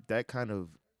 that kind of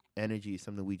energy is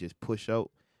something we just push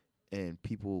out, and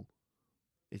people,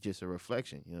 it's just a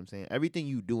reflection. You know what I'm saying? Everything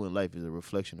you do in life is a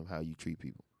reflection of how you treat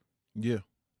people. Yeah,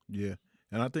 yeah.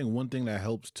 And I think one thing that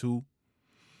helps, too,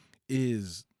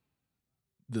 is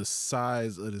the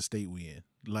size of the state we in.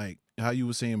 Like how you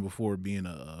were saying before, being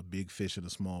a big fish in a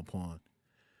small pond.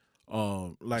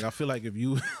 Like, I feel like if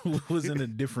you was in a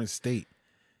different state,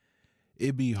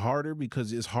 it'd be harder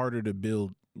because it's harder to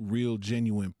build real,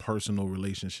 genuine, personal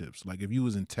relationships. Like, if you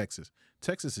was in Texas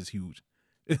is huge.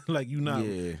 Like, you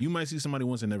might see somebody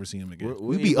once and never see him again.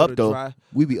 We be up though.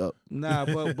 We be up. Nah,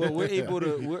 but we're able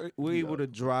to we're able to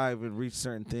drive and reach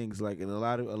certain things. Like, and a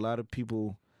lot of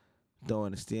people don't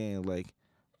understand. Like,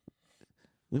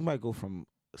 we might go from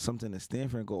something in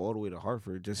Stanford and go all the way to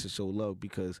Hartford just to show love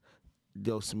because,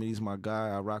 yo, Smitty's my guy.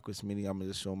 I rock with Smitty. I'm gonna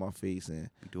just show my face and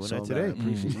doing that today.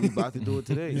 Appreciate we about to do it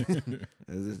today.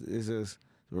 It's just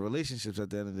relationships. At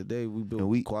the end of the day, we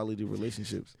build quality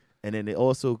relationships. And then it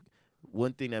also,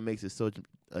 one thing that makes it such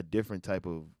a different type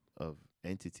of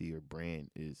entity or brand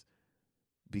is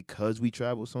because we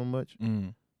travel so much,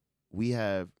 we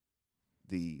have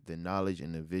the knowledge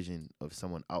and the vision of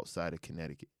someone outside of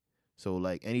Connecticut. So,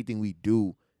 like, anything we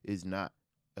do is not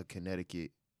a Connecticut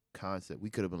concept.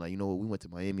 We could have been like, you know what, we went to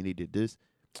Miami, they did this.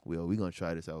 Well, we're going to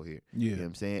try this out here. Yeah. You know what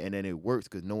I'm saying? And then it works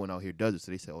because no one out here does it.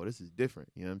 So they say, oh, this is different.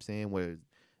 You know what I'm saying?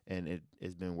 And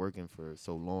it's been working for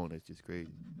so long, it's just crazy.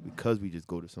 Because we just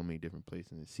go to so many different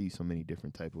places and see so many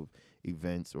different type of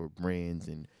events or brands,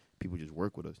 and people just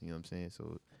work with us. You know what I'm saying?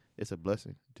 So it's a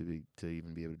blessing to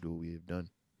even be able to do what we have done.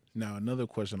 Now, another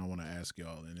question I want to ask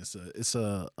y'all, and it's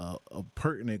a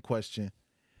pertinent question.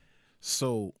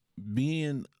 So,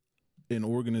 being an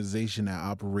organization that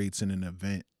operates in an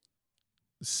event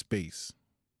space,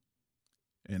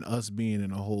 and us being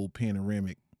in a whole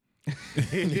panoramic,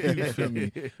 you feel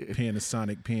me,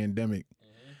 Panasonic pandemic,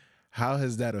 how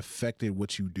has that affected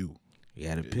what you do? You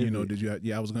had to pivot.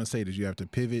 I was gonna say, did you have to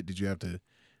pivot? Did you have to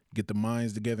get the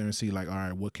minds together and see, like, all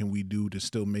right, what can we do to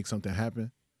still make something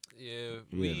happen? Yeah,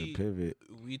 we had to pivot.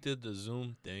 We did the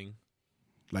Zoom thing.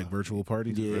 Like virtual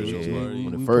parties? Yeah,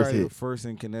 When we first hit. the first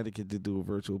in Connecticut to do a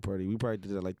virtual party. We probably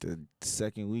did it like the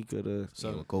second week of the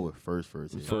We'll go with first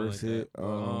hit. first hit. It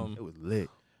was lit.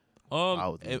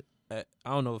 I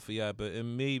don't know if but it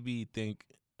made me think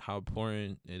how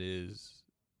important it is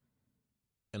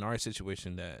in our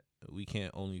situation that we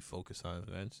can't only focus on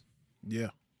events. Yeah.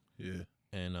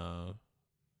 And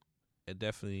it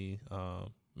definitely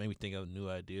made me think of new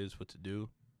ideas what to do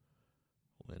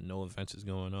when no events is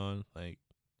going on, like,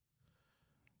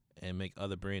 and make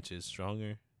other branches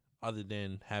stronger other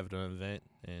than having an event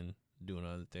and doing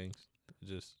other things.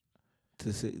 Just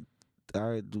to say,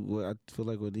 what I feel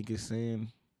like what Nick is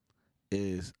saying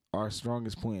is our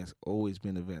strongest point has always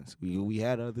been events. We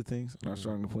had other things, and our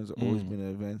strongest points have always been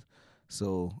events.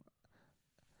 So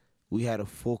we had a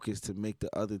focus to make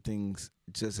the other things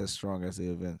just as strong as the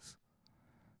events.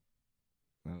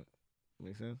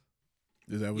 Make sense?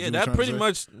 Is that what you were that trying pretty to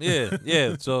say? much,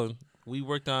 yeah. So we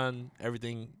worked on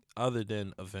everything other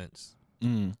than events.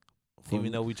 Even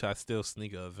though we try to still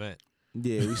sneak an event.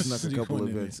 Yeah, we snuck a Sneak couple one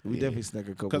in events. there. We definitely snuck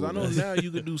a couple. Because I know events. now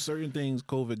you could do certain things,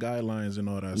 COVID guidelines and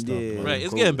all that stuff. Yeah. like Right,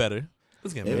 it's COVID. getting better.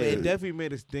 It's getting better. It definitely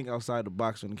made us think outside the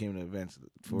box when it came to events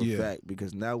for a fact,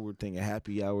 because now we're thinking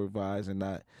happy hour vibes and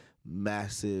not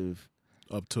massive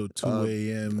Up to 2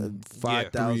 a.m.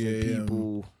 5,000 3 a.m.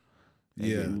 people.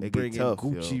 Yeah. And It get bringing tough,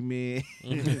 Gucci man.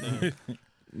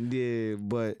 Yeah,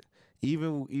 but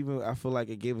even I feel like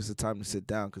it gave us the time to sit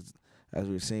down because, as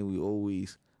we were saying, we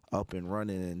always up and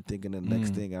running and thinking of the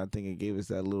next thing. And I think it gave us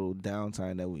that little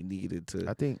downtime that we needed to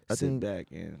I think sit back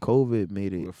and COVID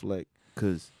made it reflect.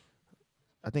 because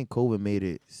I think COVID made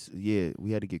it. Yeah,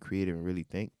 we had to get creative and really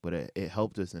think, but it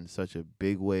helped us in such a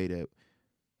big way that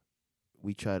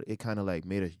we tried. It kind of like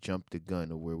made us jump the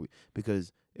gun of where we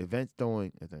because event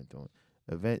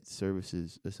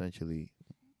services essentially,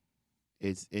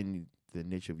 it's in the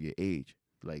niche of your age.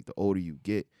 Like the older you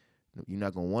get, you're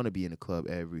not gonna want to be in a club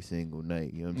every single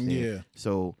night. You know what I'm saying? Yeah.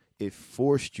 So it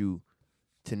forced you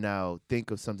to now think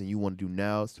of something you want to do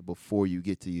now, so before you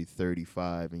get to your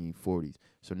 35 and your 40s.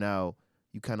 So now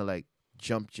you kind of like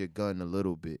jumped your gun a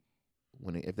little bit,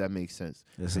 if that makes sense.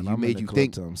 Listen, you I'm made in the you club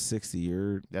think. till I'm 60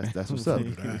 years. That's what's up.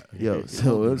 That. Yo,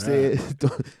 so what I'm saying,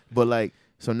 but like,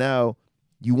 so now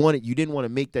you didn't want to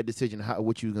make that decision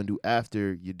what you were gonna do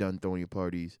after you're done throwing your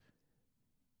parties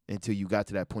until you got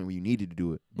to that point where you needed to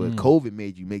do it. But COVID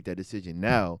made you make that decision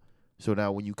now. So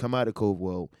now when you come out of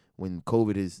COVID, when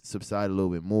COVID has subsided a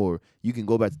little bit more, you can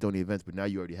go back to throwing the events, but now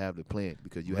you already have the plan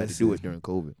because you had to do it during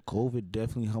COVID. COVID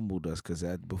definitely humbled us because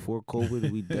before COVID,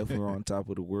 we definitely were on top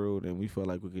of the world and we felt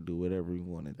like we could do whatever we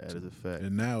wanted. That is a fact.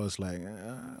 And now it's like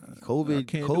COVID I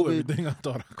can't do everything I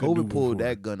thought I could do COVID pulled before.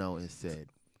 that gun out and said,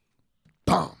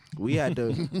 "Bomb." We had to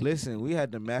listen. We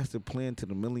had the master plan to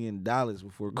the $1 million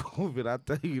before COVID. I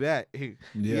tell you that.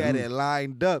 We had it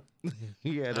lined up.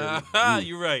 We had it.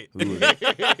 You're right.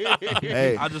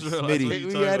 Hey, I just realized what Smitty, you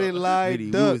We talking had it about. lined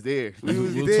we up. was there. We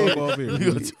was We'll there. talk off here.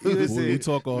 We'll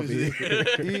talk off here.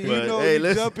 You But, know, hey, you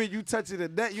listen. jumping, you touching the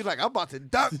net. You like, I'm about to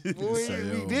duck. Boy, Say,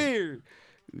 we yo. there.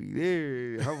 We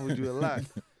there. Humbled you a lot.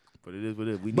 But it is what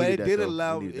it is. We But needed it that, did though.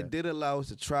 allow We needed that. did allow us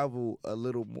to travel a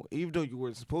little more, even though you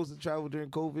weren't supposed to travel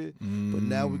during COVID. But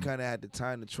now we kind of had the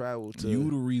time to travel. To You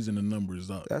the reason the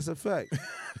numbers up. that's a fact.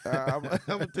 I'm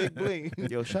gonna take blame.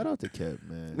 Yo, shout out to Kev,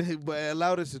 man. But it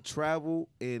allowed us to travel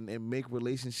and make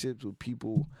relationships with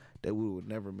people that we would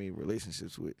never make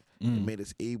relationships with. It made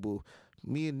us able.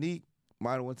 Me and Neek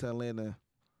might have went to Atlanta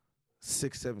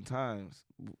 6-7 times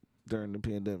during the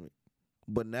pandemic,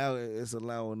 but now it's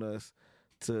allowing us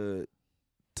to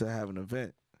have an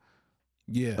event.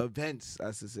 Yeah. Events,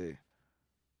 I should say.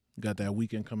 Got that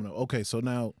weekend coming up. Okay, so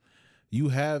now you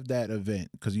have that event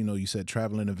because you said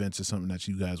traveling events is something that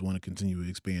you guys want to continue to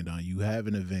expand on. You have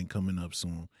an event coming up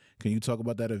soon. Can you talk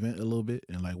about that event a little bit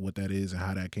and like what that is and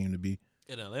how that came to be?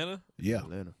 In Atlanta? Yeah.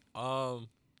 Atlanta.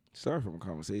 Start from a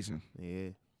conversation. Yeah.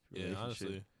 Yeah, Relationship.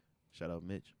 honestly, Shout out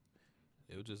Mitch.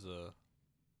 it was just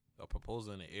a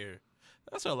proposal in the air.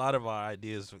 That's where a lot of our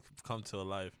ideas come to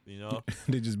life,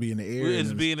 They just be in the air. It's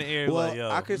and be in the air Well, like, yo.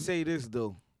 I could say this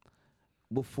though.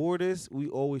 Before this, we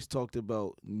always talked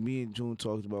about. Me and June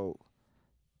talked about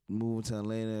moving to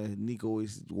Atlanta. Nick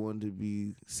always wanted to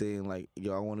be saying like,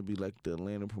 "Yo, I want to be like the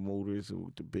Atlanta promoters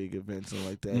with the big events and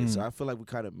like that." So I feel like we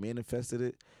kind of manifested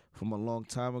it from a long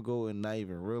time ago and not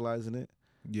even realizing it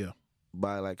Yeah.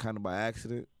 by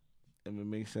accident. If it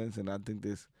makes sense, and I think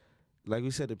this, like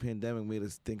we said, the pandemic made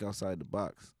us think outside the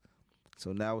box.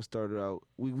 So now it started out.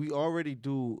 We already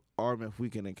do RMF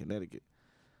weekend in Connecticut.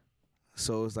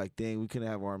 So it's like, dang, we couldn't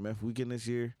have RMF weekend this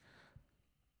year.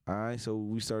 All right, so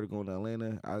we started going to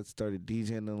Atlanta. I started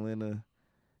DJing in Atlanta.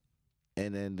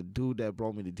 And then the dude that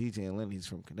brought me to DJ in Atlanta, he's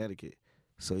from Connecticut.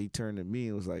 So he turned to me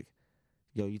and was like,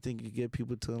 yo, you think you can get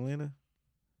people to Atlanta?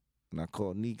 And I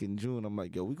called Neek and June. I'm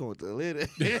like, yo, we going to Atlanta.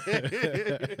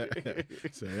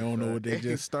 So they don't know what they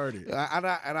just started.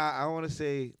 I want to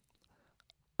say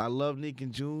I love Neek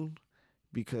and June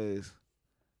because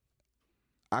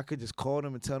I could just call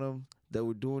them and tell them that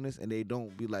we're doing this, and they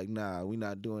don't be like, nah, we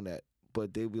not doing that.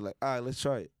 But they be like, all right, let's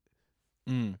try it.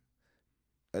 And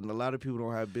a lot of people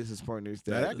don't have business partners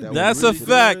that That's would a really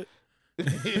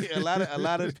fact. a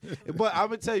lot of, but I'm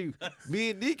gonna tell you, me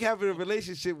and Neek having a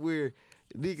relationship where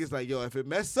Neek is like, yo, if it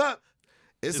mess up,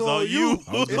 it's all you.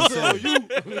 It's all you.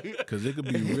 Because it could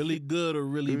be really good or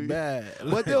really bad.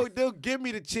 But they'll give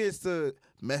me the chance to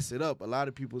mess it up. A lot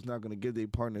of people's not gonna give their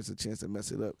partners a chance to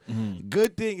mess it up.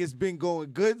 Good thing it's been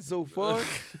going good so far,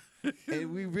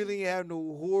 and we really have no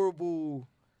horrible.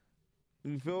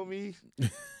 You feel me?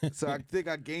 So I think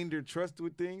I gained their trust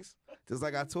with things. Just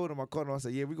like I told them, I called them. I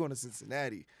said, "Yeah, we're going to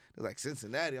Cincinnati." They're like,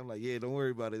 "Cincinnati?" I'm like, "Yeah, don't worry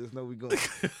about it. There's no we going."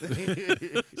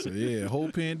 So yeah,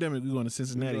 whole pandemic, we going to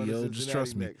Cincinnati, We going to yo. Just Cincinnati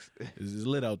trust me. next. It's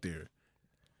lit out there.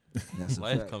 That's a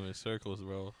Life fact. come in circles,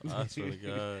 bro. I swear to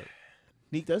God.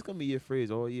 Neek, that's gonna be your phrase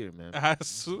all year, man. I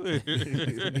swear.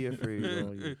 It's gonna be your phrase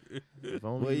all year. If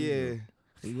only Well, you yeah, knew.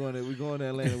 we going to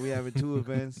Atlanta. We having 2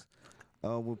 events.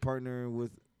 We're partnering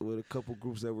with a couple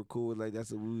groups that we're cool with. Like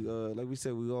like we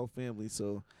said, we all family.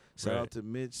 So shout Right. out to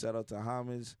Mitch, shout out to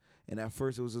Homage. And at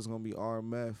first it was just gonna be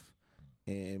RMF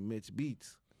and Mitch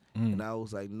Beats. And I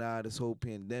was like, nah, this whole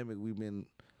pandemic we've been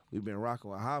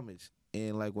rocking with Homage.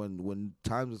 And like when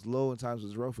times was low and times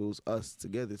was rough, it was us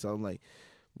together. So I'm like,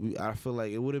 I feel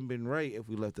like it wouldn't have been right if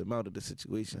we left them out of the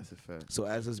situation. That's a fact. So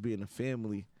as us being a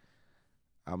family,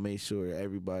 I made sure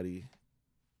everybody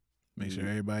Make sure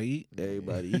everybody eat.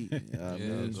 Everybody eat.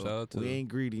 Yeah, shout out to we ain't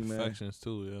greedy, man. Perfections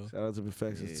too, yo. Shout out to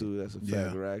Perfections too. That's a fact.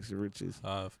 Yeah. Rags and riches.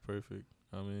 Perfect.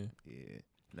 I mean, Yeah.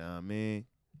 Nah, man.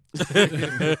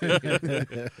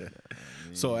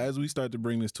 So as we start to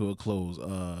bring this to a close,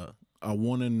 I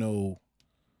want to know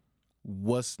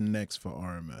what's next for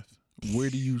RMF. Where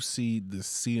do you see the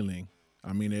ceiling?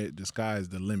 I mean, the sky is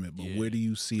the limit, but where do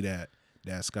you see that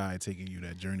sky taking you,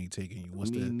 that journey taking you?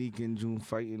 What's me, that? Neek and June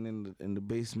fighting in the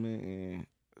basement and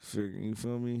figuring, you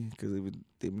feel me? Because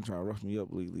they've been trying to rough me up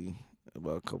lately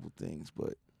about a couple things,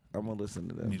 but I'm gonna listen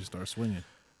to You them. need to start swinging.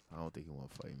 I don't think he want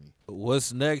to fight me.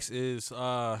 what's next is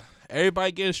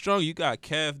everybody getting strong. You got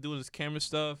Kev doing his camera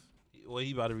stuff. Well,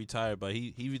 he about to retire, but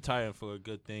he retiring for a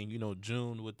good thing. You know,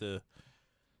 June with the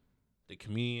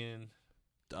comedian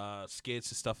skits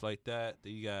and stuff like that.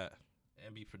 Then you got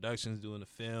MB Productions doing the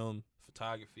film,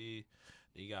 photography.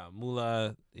 Then you got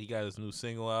Moolah. He got his new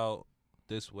single out,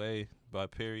 This Way, by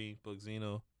Perry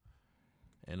Bugsino.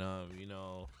 And you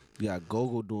know, You got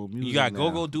Gogo doing music. you got now.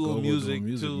 Gogo doing music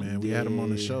too. man. We had him on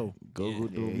the show. Gogo Yeah.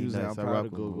 doing Yeah, he music. nice. I'm I proud rock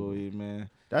of with Gogo, Gogo. yeah, man.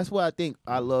 That's what I think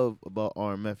I love about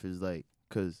RMF is like,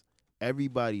 cause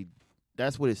everybody,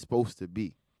 that's what it's supposed to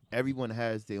be. Everyone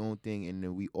has their own thing, and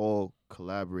then we all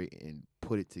collaborate and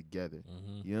put it together.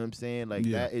 Mm-hmm. You know what I'm saying? Like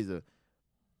Yeah.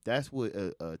 that's what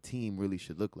a team really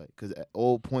should look like. Cause at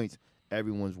all points,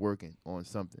 everyone's working on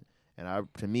something. And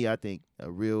to me, I think a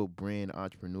real brand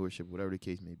entrepreneurship, whatever the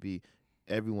case may be,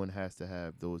 everyone has to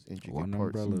have those intricate One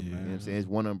parts. umbrella, You know what I'm man. saying? It's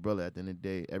one umbrella. At the end of the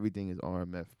day, everything is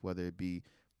RMF, whether it be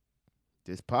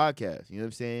this podcast. You know what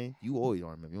I'm saying? You always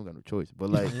RMF. You don't got no choice.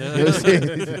 But like, you know what I'm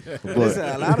saying? But- Listen,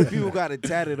 a lot of people got it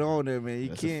tatted on there, man. You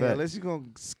That's a can't fact. unless you gonna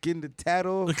skin the tat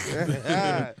off.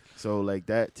 So like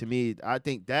that, to me, I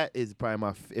think that is probably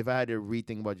my. If I had to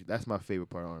rethink about you, that's my favorite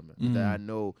part of RMF. That I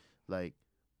know, like,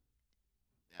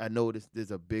 I know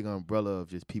there's a big umbrella of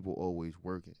just people always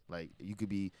working. Like you could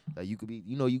be,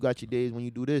 you know, you got your days when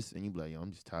you do this, and you be like, yo,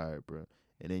 I'm just tired, bro.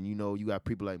 And then you know you got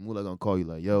people like Moolah gonna call you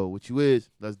like, yo, what you is?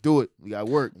 Let's do it. We got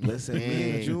work. Listen, me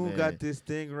and Dang, June man. got this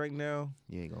thing right now.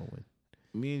 You ain't gonna win.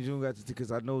 Me and June got this thing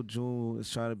because I know June is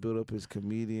trying to build up his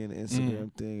comedian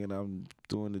Instagram thing, and I'm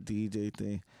doing the DJ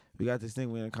thing. We got this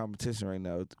thing. We're in a competition right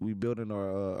now. We building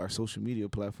our social media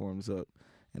platforms up,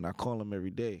 and I call him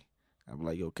every day. I'm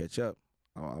like, yo, catch up.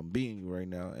 I'm beating you right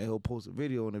now. And he'll post a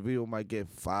video, and the video might get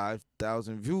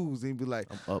 5,000 views. And he be like,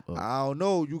 I'm up. I don't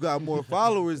know. You got more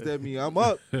followers than me. I'm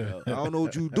up. I don't know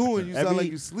what you doing. You sound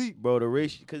like you sleep. Bro, the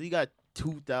ratio, because he got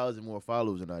 2,000 more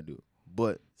followers than I do.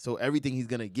 But so everything he's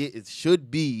gonna get should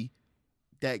be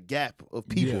that gap of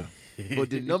people. But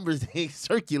the numbers ain't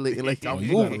circulating like I'm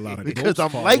you got a moving lot of because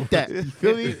ghost I'm like followers. that. You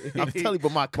feel me? I'm telling you,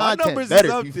 but my My content numbers better.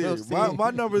 is up You feel there. what I'm saying? My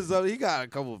numbers up. He got a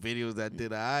couple videos that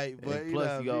did all right. But And you plus,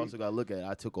 know you what I mean? also got to look at it.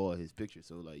 I took all his pictures,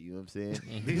 so like, you know what I'm saying?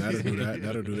 That'll do that.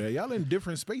 That'll do that. Y'all in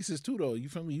different spaces too, though. You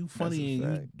feel me? You funny a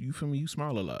and fact. you feel me? You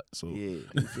smile a lot. So Yeah.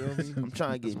 You feel me? I'm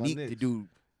trying to That's get my Neek to niche. do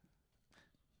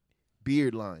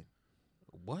beard line.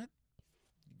 What?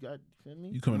 You got, feel me?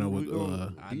 you coming out with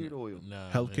beard oil.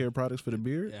 Nah, healthcare products for the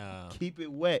beard? Yeah. Keep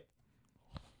it wet.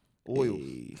 Oils.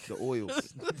 Hey. The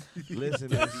oils.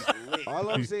 Listen, man. All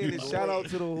I'm saying is shout out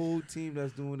to the whole team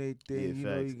that's doing their thing. Yeah, You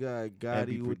know, facts. you got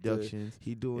Heavy Gotti with the Productions.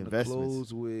 he doing the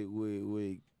investments. clothes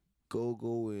with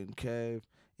Gogo and Kev,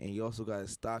 and you also got a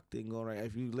stock thing going right.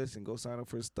 If you listen, go sign up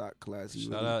for a stock class. He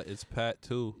Shout really- out, it's Pat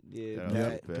too. Yeah, Shout out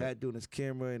Pat, to Pat. Pat doing his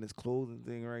camera and his clothing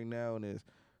thing right now, and his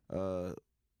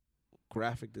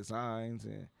graphic designs,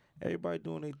 and everybody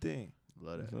doing their thing.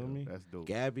 Love that. You feel though. me? That's dope.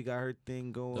 Gabby got her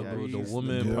thing going. The, Yeah, the he's-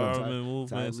 woman yeah. empowerment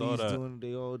movements, all Tylee's that. doing,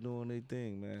 they all doing their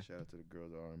thing, man. Shout out to the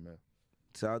girls at RMF.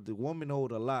 So the women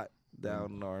hold a lot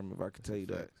down in Arm, if I can tell you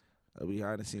that.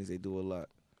 Behind the scenes, they do a lot.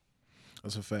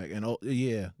 That's a fact. And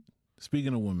yeah,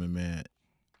 speaking of women, man,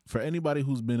 for anybody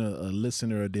who's been a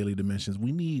listener of Daily Dimensions,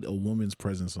 we need a woman's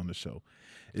presence on the show.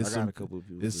 I got a couple of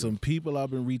people. It's some people I've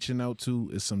been reaching out to.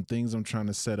 It's some things I'm trying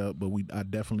to set up, but I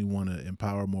definitely want to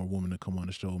empower more women to come on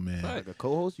the show, man. Right. Like a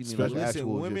co-host? You mean like Especially- Listen,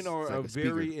 actual women just are like a a speaker?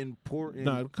 very important.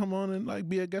 Nah, come on and like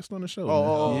be a guest on the show.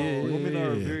 Oh, man. oh, women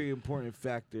are a yeah. very important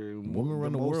factor. Women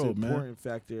run the most world, man. important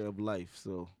factor of life.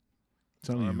 So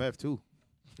Telling you, RMF too.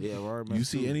 yeah, RMF you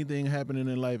see too. anything happening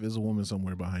in life, there's a woman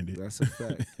somewhere behind it. That's a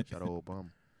fact. Shout out Obama.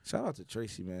 Shout out to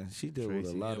Tracy, man. She dealt with a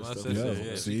Tracy. lot Yeah, of my stuff. sister, Yeah,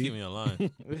 yeah, see? she keep me in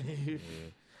line. Yeah.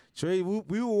 Trey, we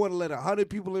would want to let 100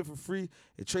 people in for free,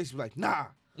 and Tracy be like, nah,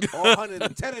 all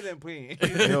 110 of them paying.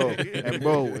 Yo, and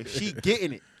bro, and she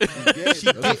getting it.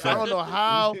 I don't know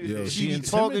how Yo, she she be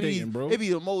talking to intimidating, these. bro. It be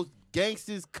the most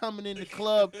gangsters coming in the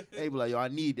club. They be like, yo, I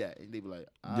need that. And they be like,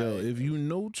 Yo, if you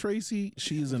know Tracy,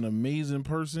 she's an amazing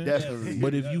person. Definitely.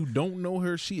 But if you don't know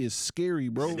her, she is scary,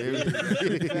 bro. That's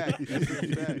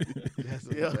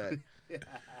a fact.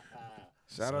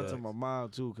 Shout out to my mom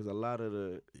too, because a lot of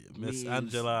the Miss meetings-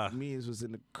 Angela. meetings was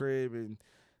in the crib, and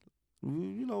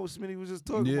you know, Smitty was just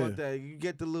talking Yeah. about that. You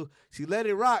get the little, she let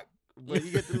it rock, but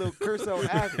you get the little curse out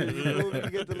after. You know, you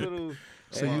get the little.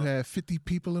 So you had 50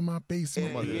 people in my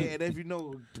basement. And, yeah, and if you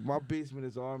know, my basement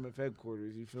is RMF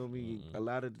headquarters. You feel me? A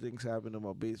lot of things happen in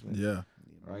my basement. Yeah.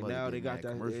 Right now they got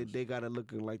that. They got it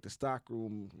looking like the stock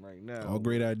room right now. All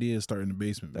great ideas start in the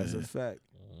basement, That's man. a fact.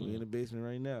 We in the basement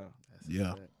right now.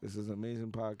 Yeah. This is an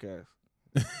amazing podcast.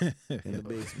 In the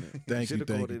basement. Thank you, Should've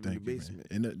thank called you, it thank in the you. basement.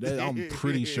 And I'm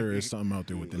pretty sure there's something out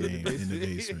there with the name in the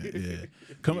basement. Yeah,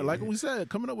 coming like we said,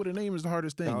 coming up with a name is the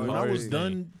hardest thing. Oh, When I was yeah.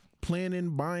 done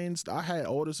planning, buying, I had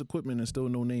all this equipment and still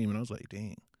no name, and I was like,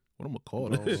 dang, what am I call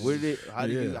this? Where did how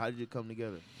did Yeah. it come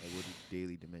together? Like what are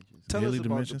Daily Dimensions? Tell Daily us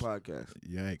Dimensions? about the podcast.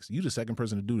 Yikes! You the second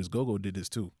person to do this. Gogo did this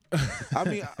too. I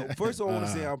mean, first of all, I want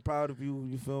to say I'm proud of you.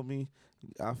 You feel me?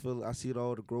 I see it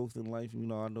all the growth in life. You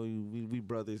know, I know you. We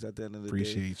brothers at the end of the day.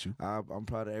 Appreciate you. I'm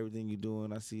proud of everything you're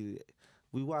doing. I see it.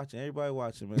 We watching. Everybody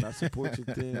watching, man. I support your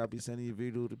thing. I'll be sending you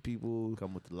video to people.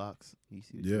 Come with the locks. You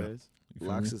see what Yeah. it says? You feel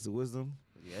Locks me? is the wisdom.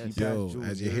 Yes. You Yo, passed June,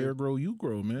 as your yeah. hair grow, you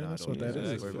grow, man. Nah, That's don't what that do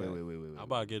is. Wait. I'm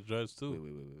about to get dreads too.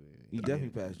 Wait. He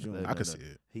definitely passed June. I can see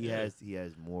it. He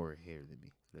has more hair than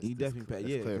me. He definitely passed.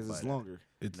 Yeah, because it's longer.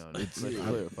 It's, No, it's let's I-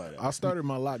 clarify that. I started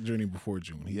my lock journey before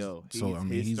June. Yo, so I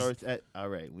mean, he he's starts at. All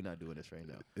right, we're not doing this right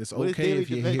now. it's What is okay Daily if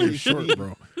your hair Dimensions is short, mean?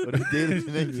 bro. What does Daily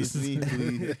Dimensions mean?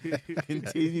 Please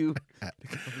continue the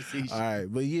conversation. All right,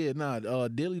 but yeah,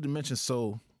 Daily Dimensions.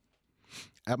 So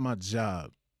at my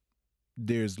job,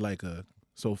 there's like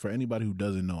so for anybody who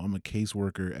doesn't know, I'm a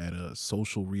caseworker at a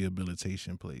social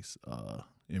rehabilitation place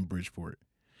in Bridgeport.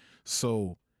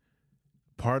 So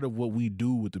part of what we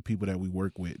do with the people that we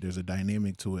work with, there's a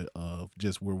dynamic to it of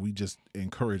just where we just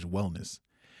encourage wellness.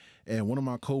 And one of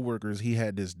my coworkers, he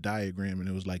had this diagram, and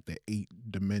it was like the 8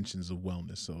 dimensions of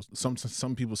wellness. So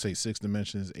some people say 6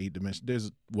 dimensions, 8 dimensions.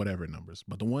 There's whatever numbers,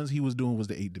 but the ones he was doing was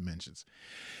the 8 dimensions.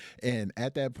 And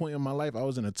at that point in my life, I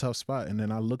was in a tough spot, and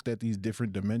then I looked at these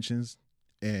different dimensions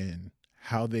and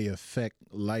how they affect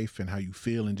life and how you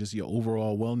feel and just your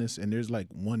overall wellness. And there's like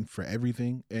one for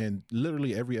everything. And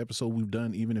literally every episode we've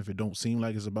done, even if it don't seem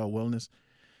like it's about wellness,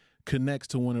 connects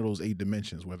to one of those 8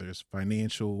 dimensions, whether it's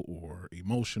financial or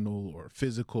emotional or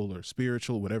physical or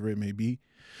spiritual, whatever it may be.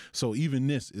 So even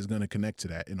this is going to connect to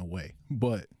that in a way.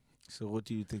 But So what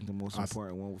do you think the most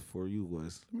important one for you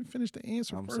was? let me finish the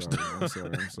answer I'm first.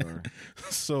 sorry. I'm sorry.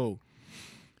 So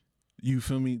you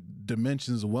feel me?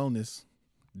 Dimensions of wellness,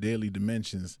 Daily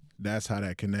Dimensions, that's how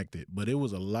that connected. But it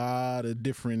was a lot of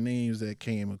different names that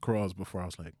came across before I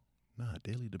was like, nah,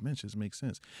 Daily Dimensions makes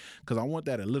sense. Because I want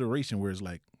that alliteration where it's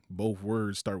like both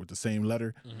words start with the same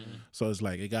letter. So it's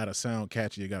like it got to sound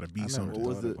catchy, it got to be I never something. What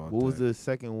was thought the about that. the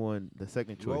second one? The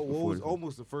second choice. What before was this?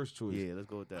 almost the first choice? Yeah, let's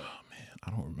go with that. Oh, man, I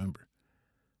don't remember.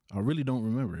 I really don't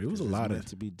remember. It was a It's lot meant of,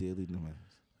 to be daily dimensions.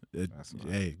 That's a lot.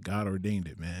 hey, God ordained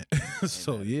it, man.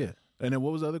 So yeah. And then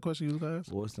what was the other question you was going to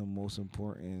ask? What's the most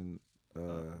important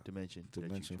Dimension. that you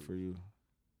dimension choose. for you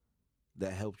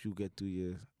that helped you get through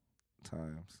your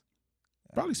times?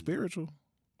 Probably spiritual.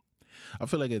 I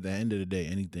feel like at the end of the day,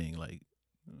 anything like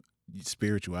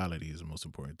spirituality is the most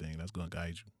important thing. That's going to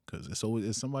guide you because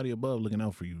it's somebody above looking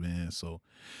out for you, man. So,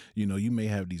 you know, you may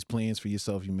have these plans for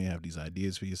yourself. You may have these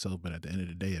ideas for yourself. But at the end of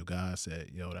the day, if God said,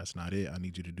 yo, that's not it, I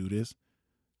need you to do this,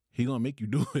 he going to make you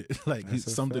do it. Like That's a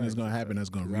something is fact. going to happen that's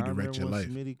going to 'Cause I redirect your remember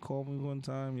life. when Smitty called me one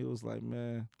time. He was like,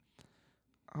 man,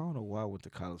 I don't know why I went to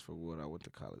college for what I went to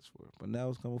college for. But now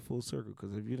it's coming full circle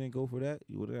because if you didn't go for that,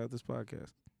 you wouldn't have this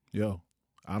podcast. Yo,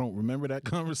 I don't remember that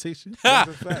conversation. That's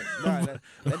a fact. Nah, that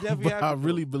definitely But happened. I though.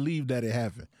 really believe that it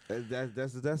happened.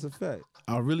 That's a fact.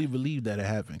 I really believe that it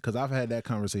happened because I've had that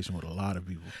conversation with a lot of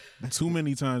people. Too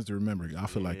many times to remember. I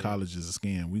feel like college is a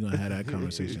scam. We're going to have that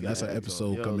conversation. That's an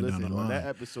episode Yo, coming listen, down the on line. that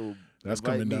episode, That's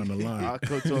invite coming down me. the line. I'll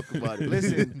go talk about it.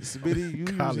 Listen, Smitty, you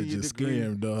College using your is degree.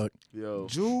 scam, dog. Yo,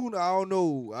 June, I don't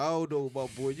know, my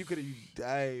boy. You could have,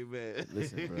 hey man.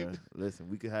 listen, bro. Listen,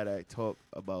 we could have that talk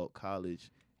about college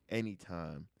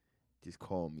anytime. Just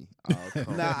call me. I'll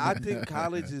come. Nah, I think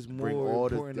college is Bring more all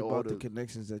the- important all about the the-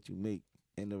 connections that you make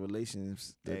and the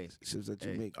relationships Hey, that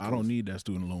you hey. make. I don't need that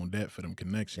student loan debt for them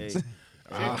connections. Hey,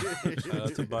 Shout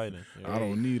out to Biden. I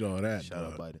don't need all that. Shout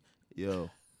out dog. Biden. Yo,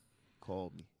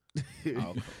 call me.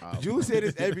 I'll Jules say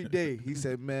this every day. He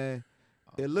said, "Man,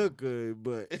 it look good,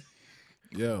 but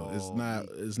Yo,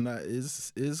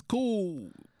 it's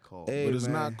cool, call. Hey, but it's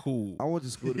man, not cool. I went to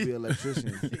school to be an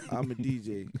electrician. I'm a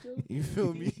DJ. You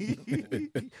feel me?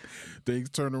 Things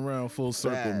turn around full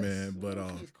circle, Facts. man. But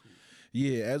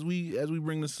yeah, as we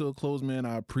bring this to a close, man,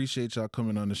 I appreciate y'all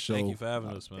coming on the show. Thank you for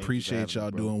having us, man. Appreciate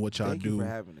y'all doing what y'all Thank you do. for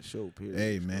having the show. Period.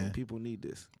 Hey, man. People need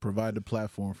this. Provide the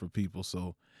platform for people.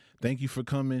 So thank you for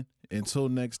coming. Until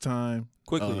next time.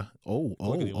 Quickly. Hold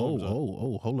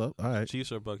up. All right.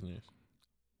 Chiefs or Buccaneers?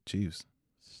 Chiefs.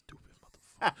 Stupid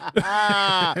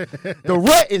motherfucker. The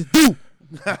rent is due.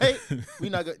 Right? We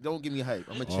not gonna, don't give me hype.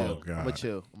 I'm gonna chill. God. I'm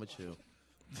gonna chill.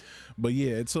 But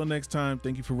yeah, until next time,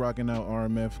 thank you for rocking out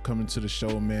RMF, coming to the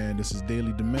show, man. This is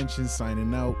Daily Dimensions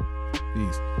signing out.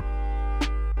 Peace.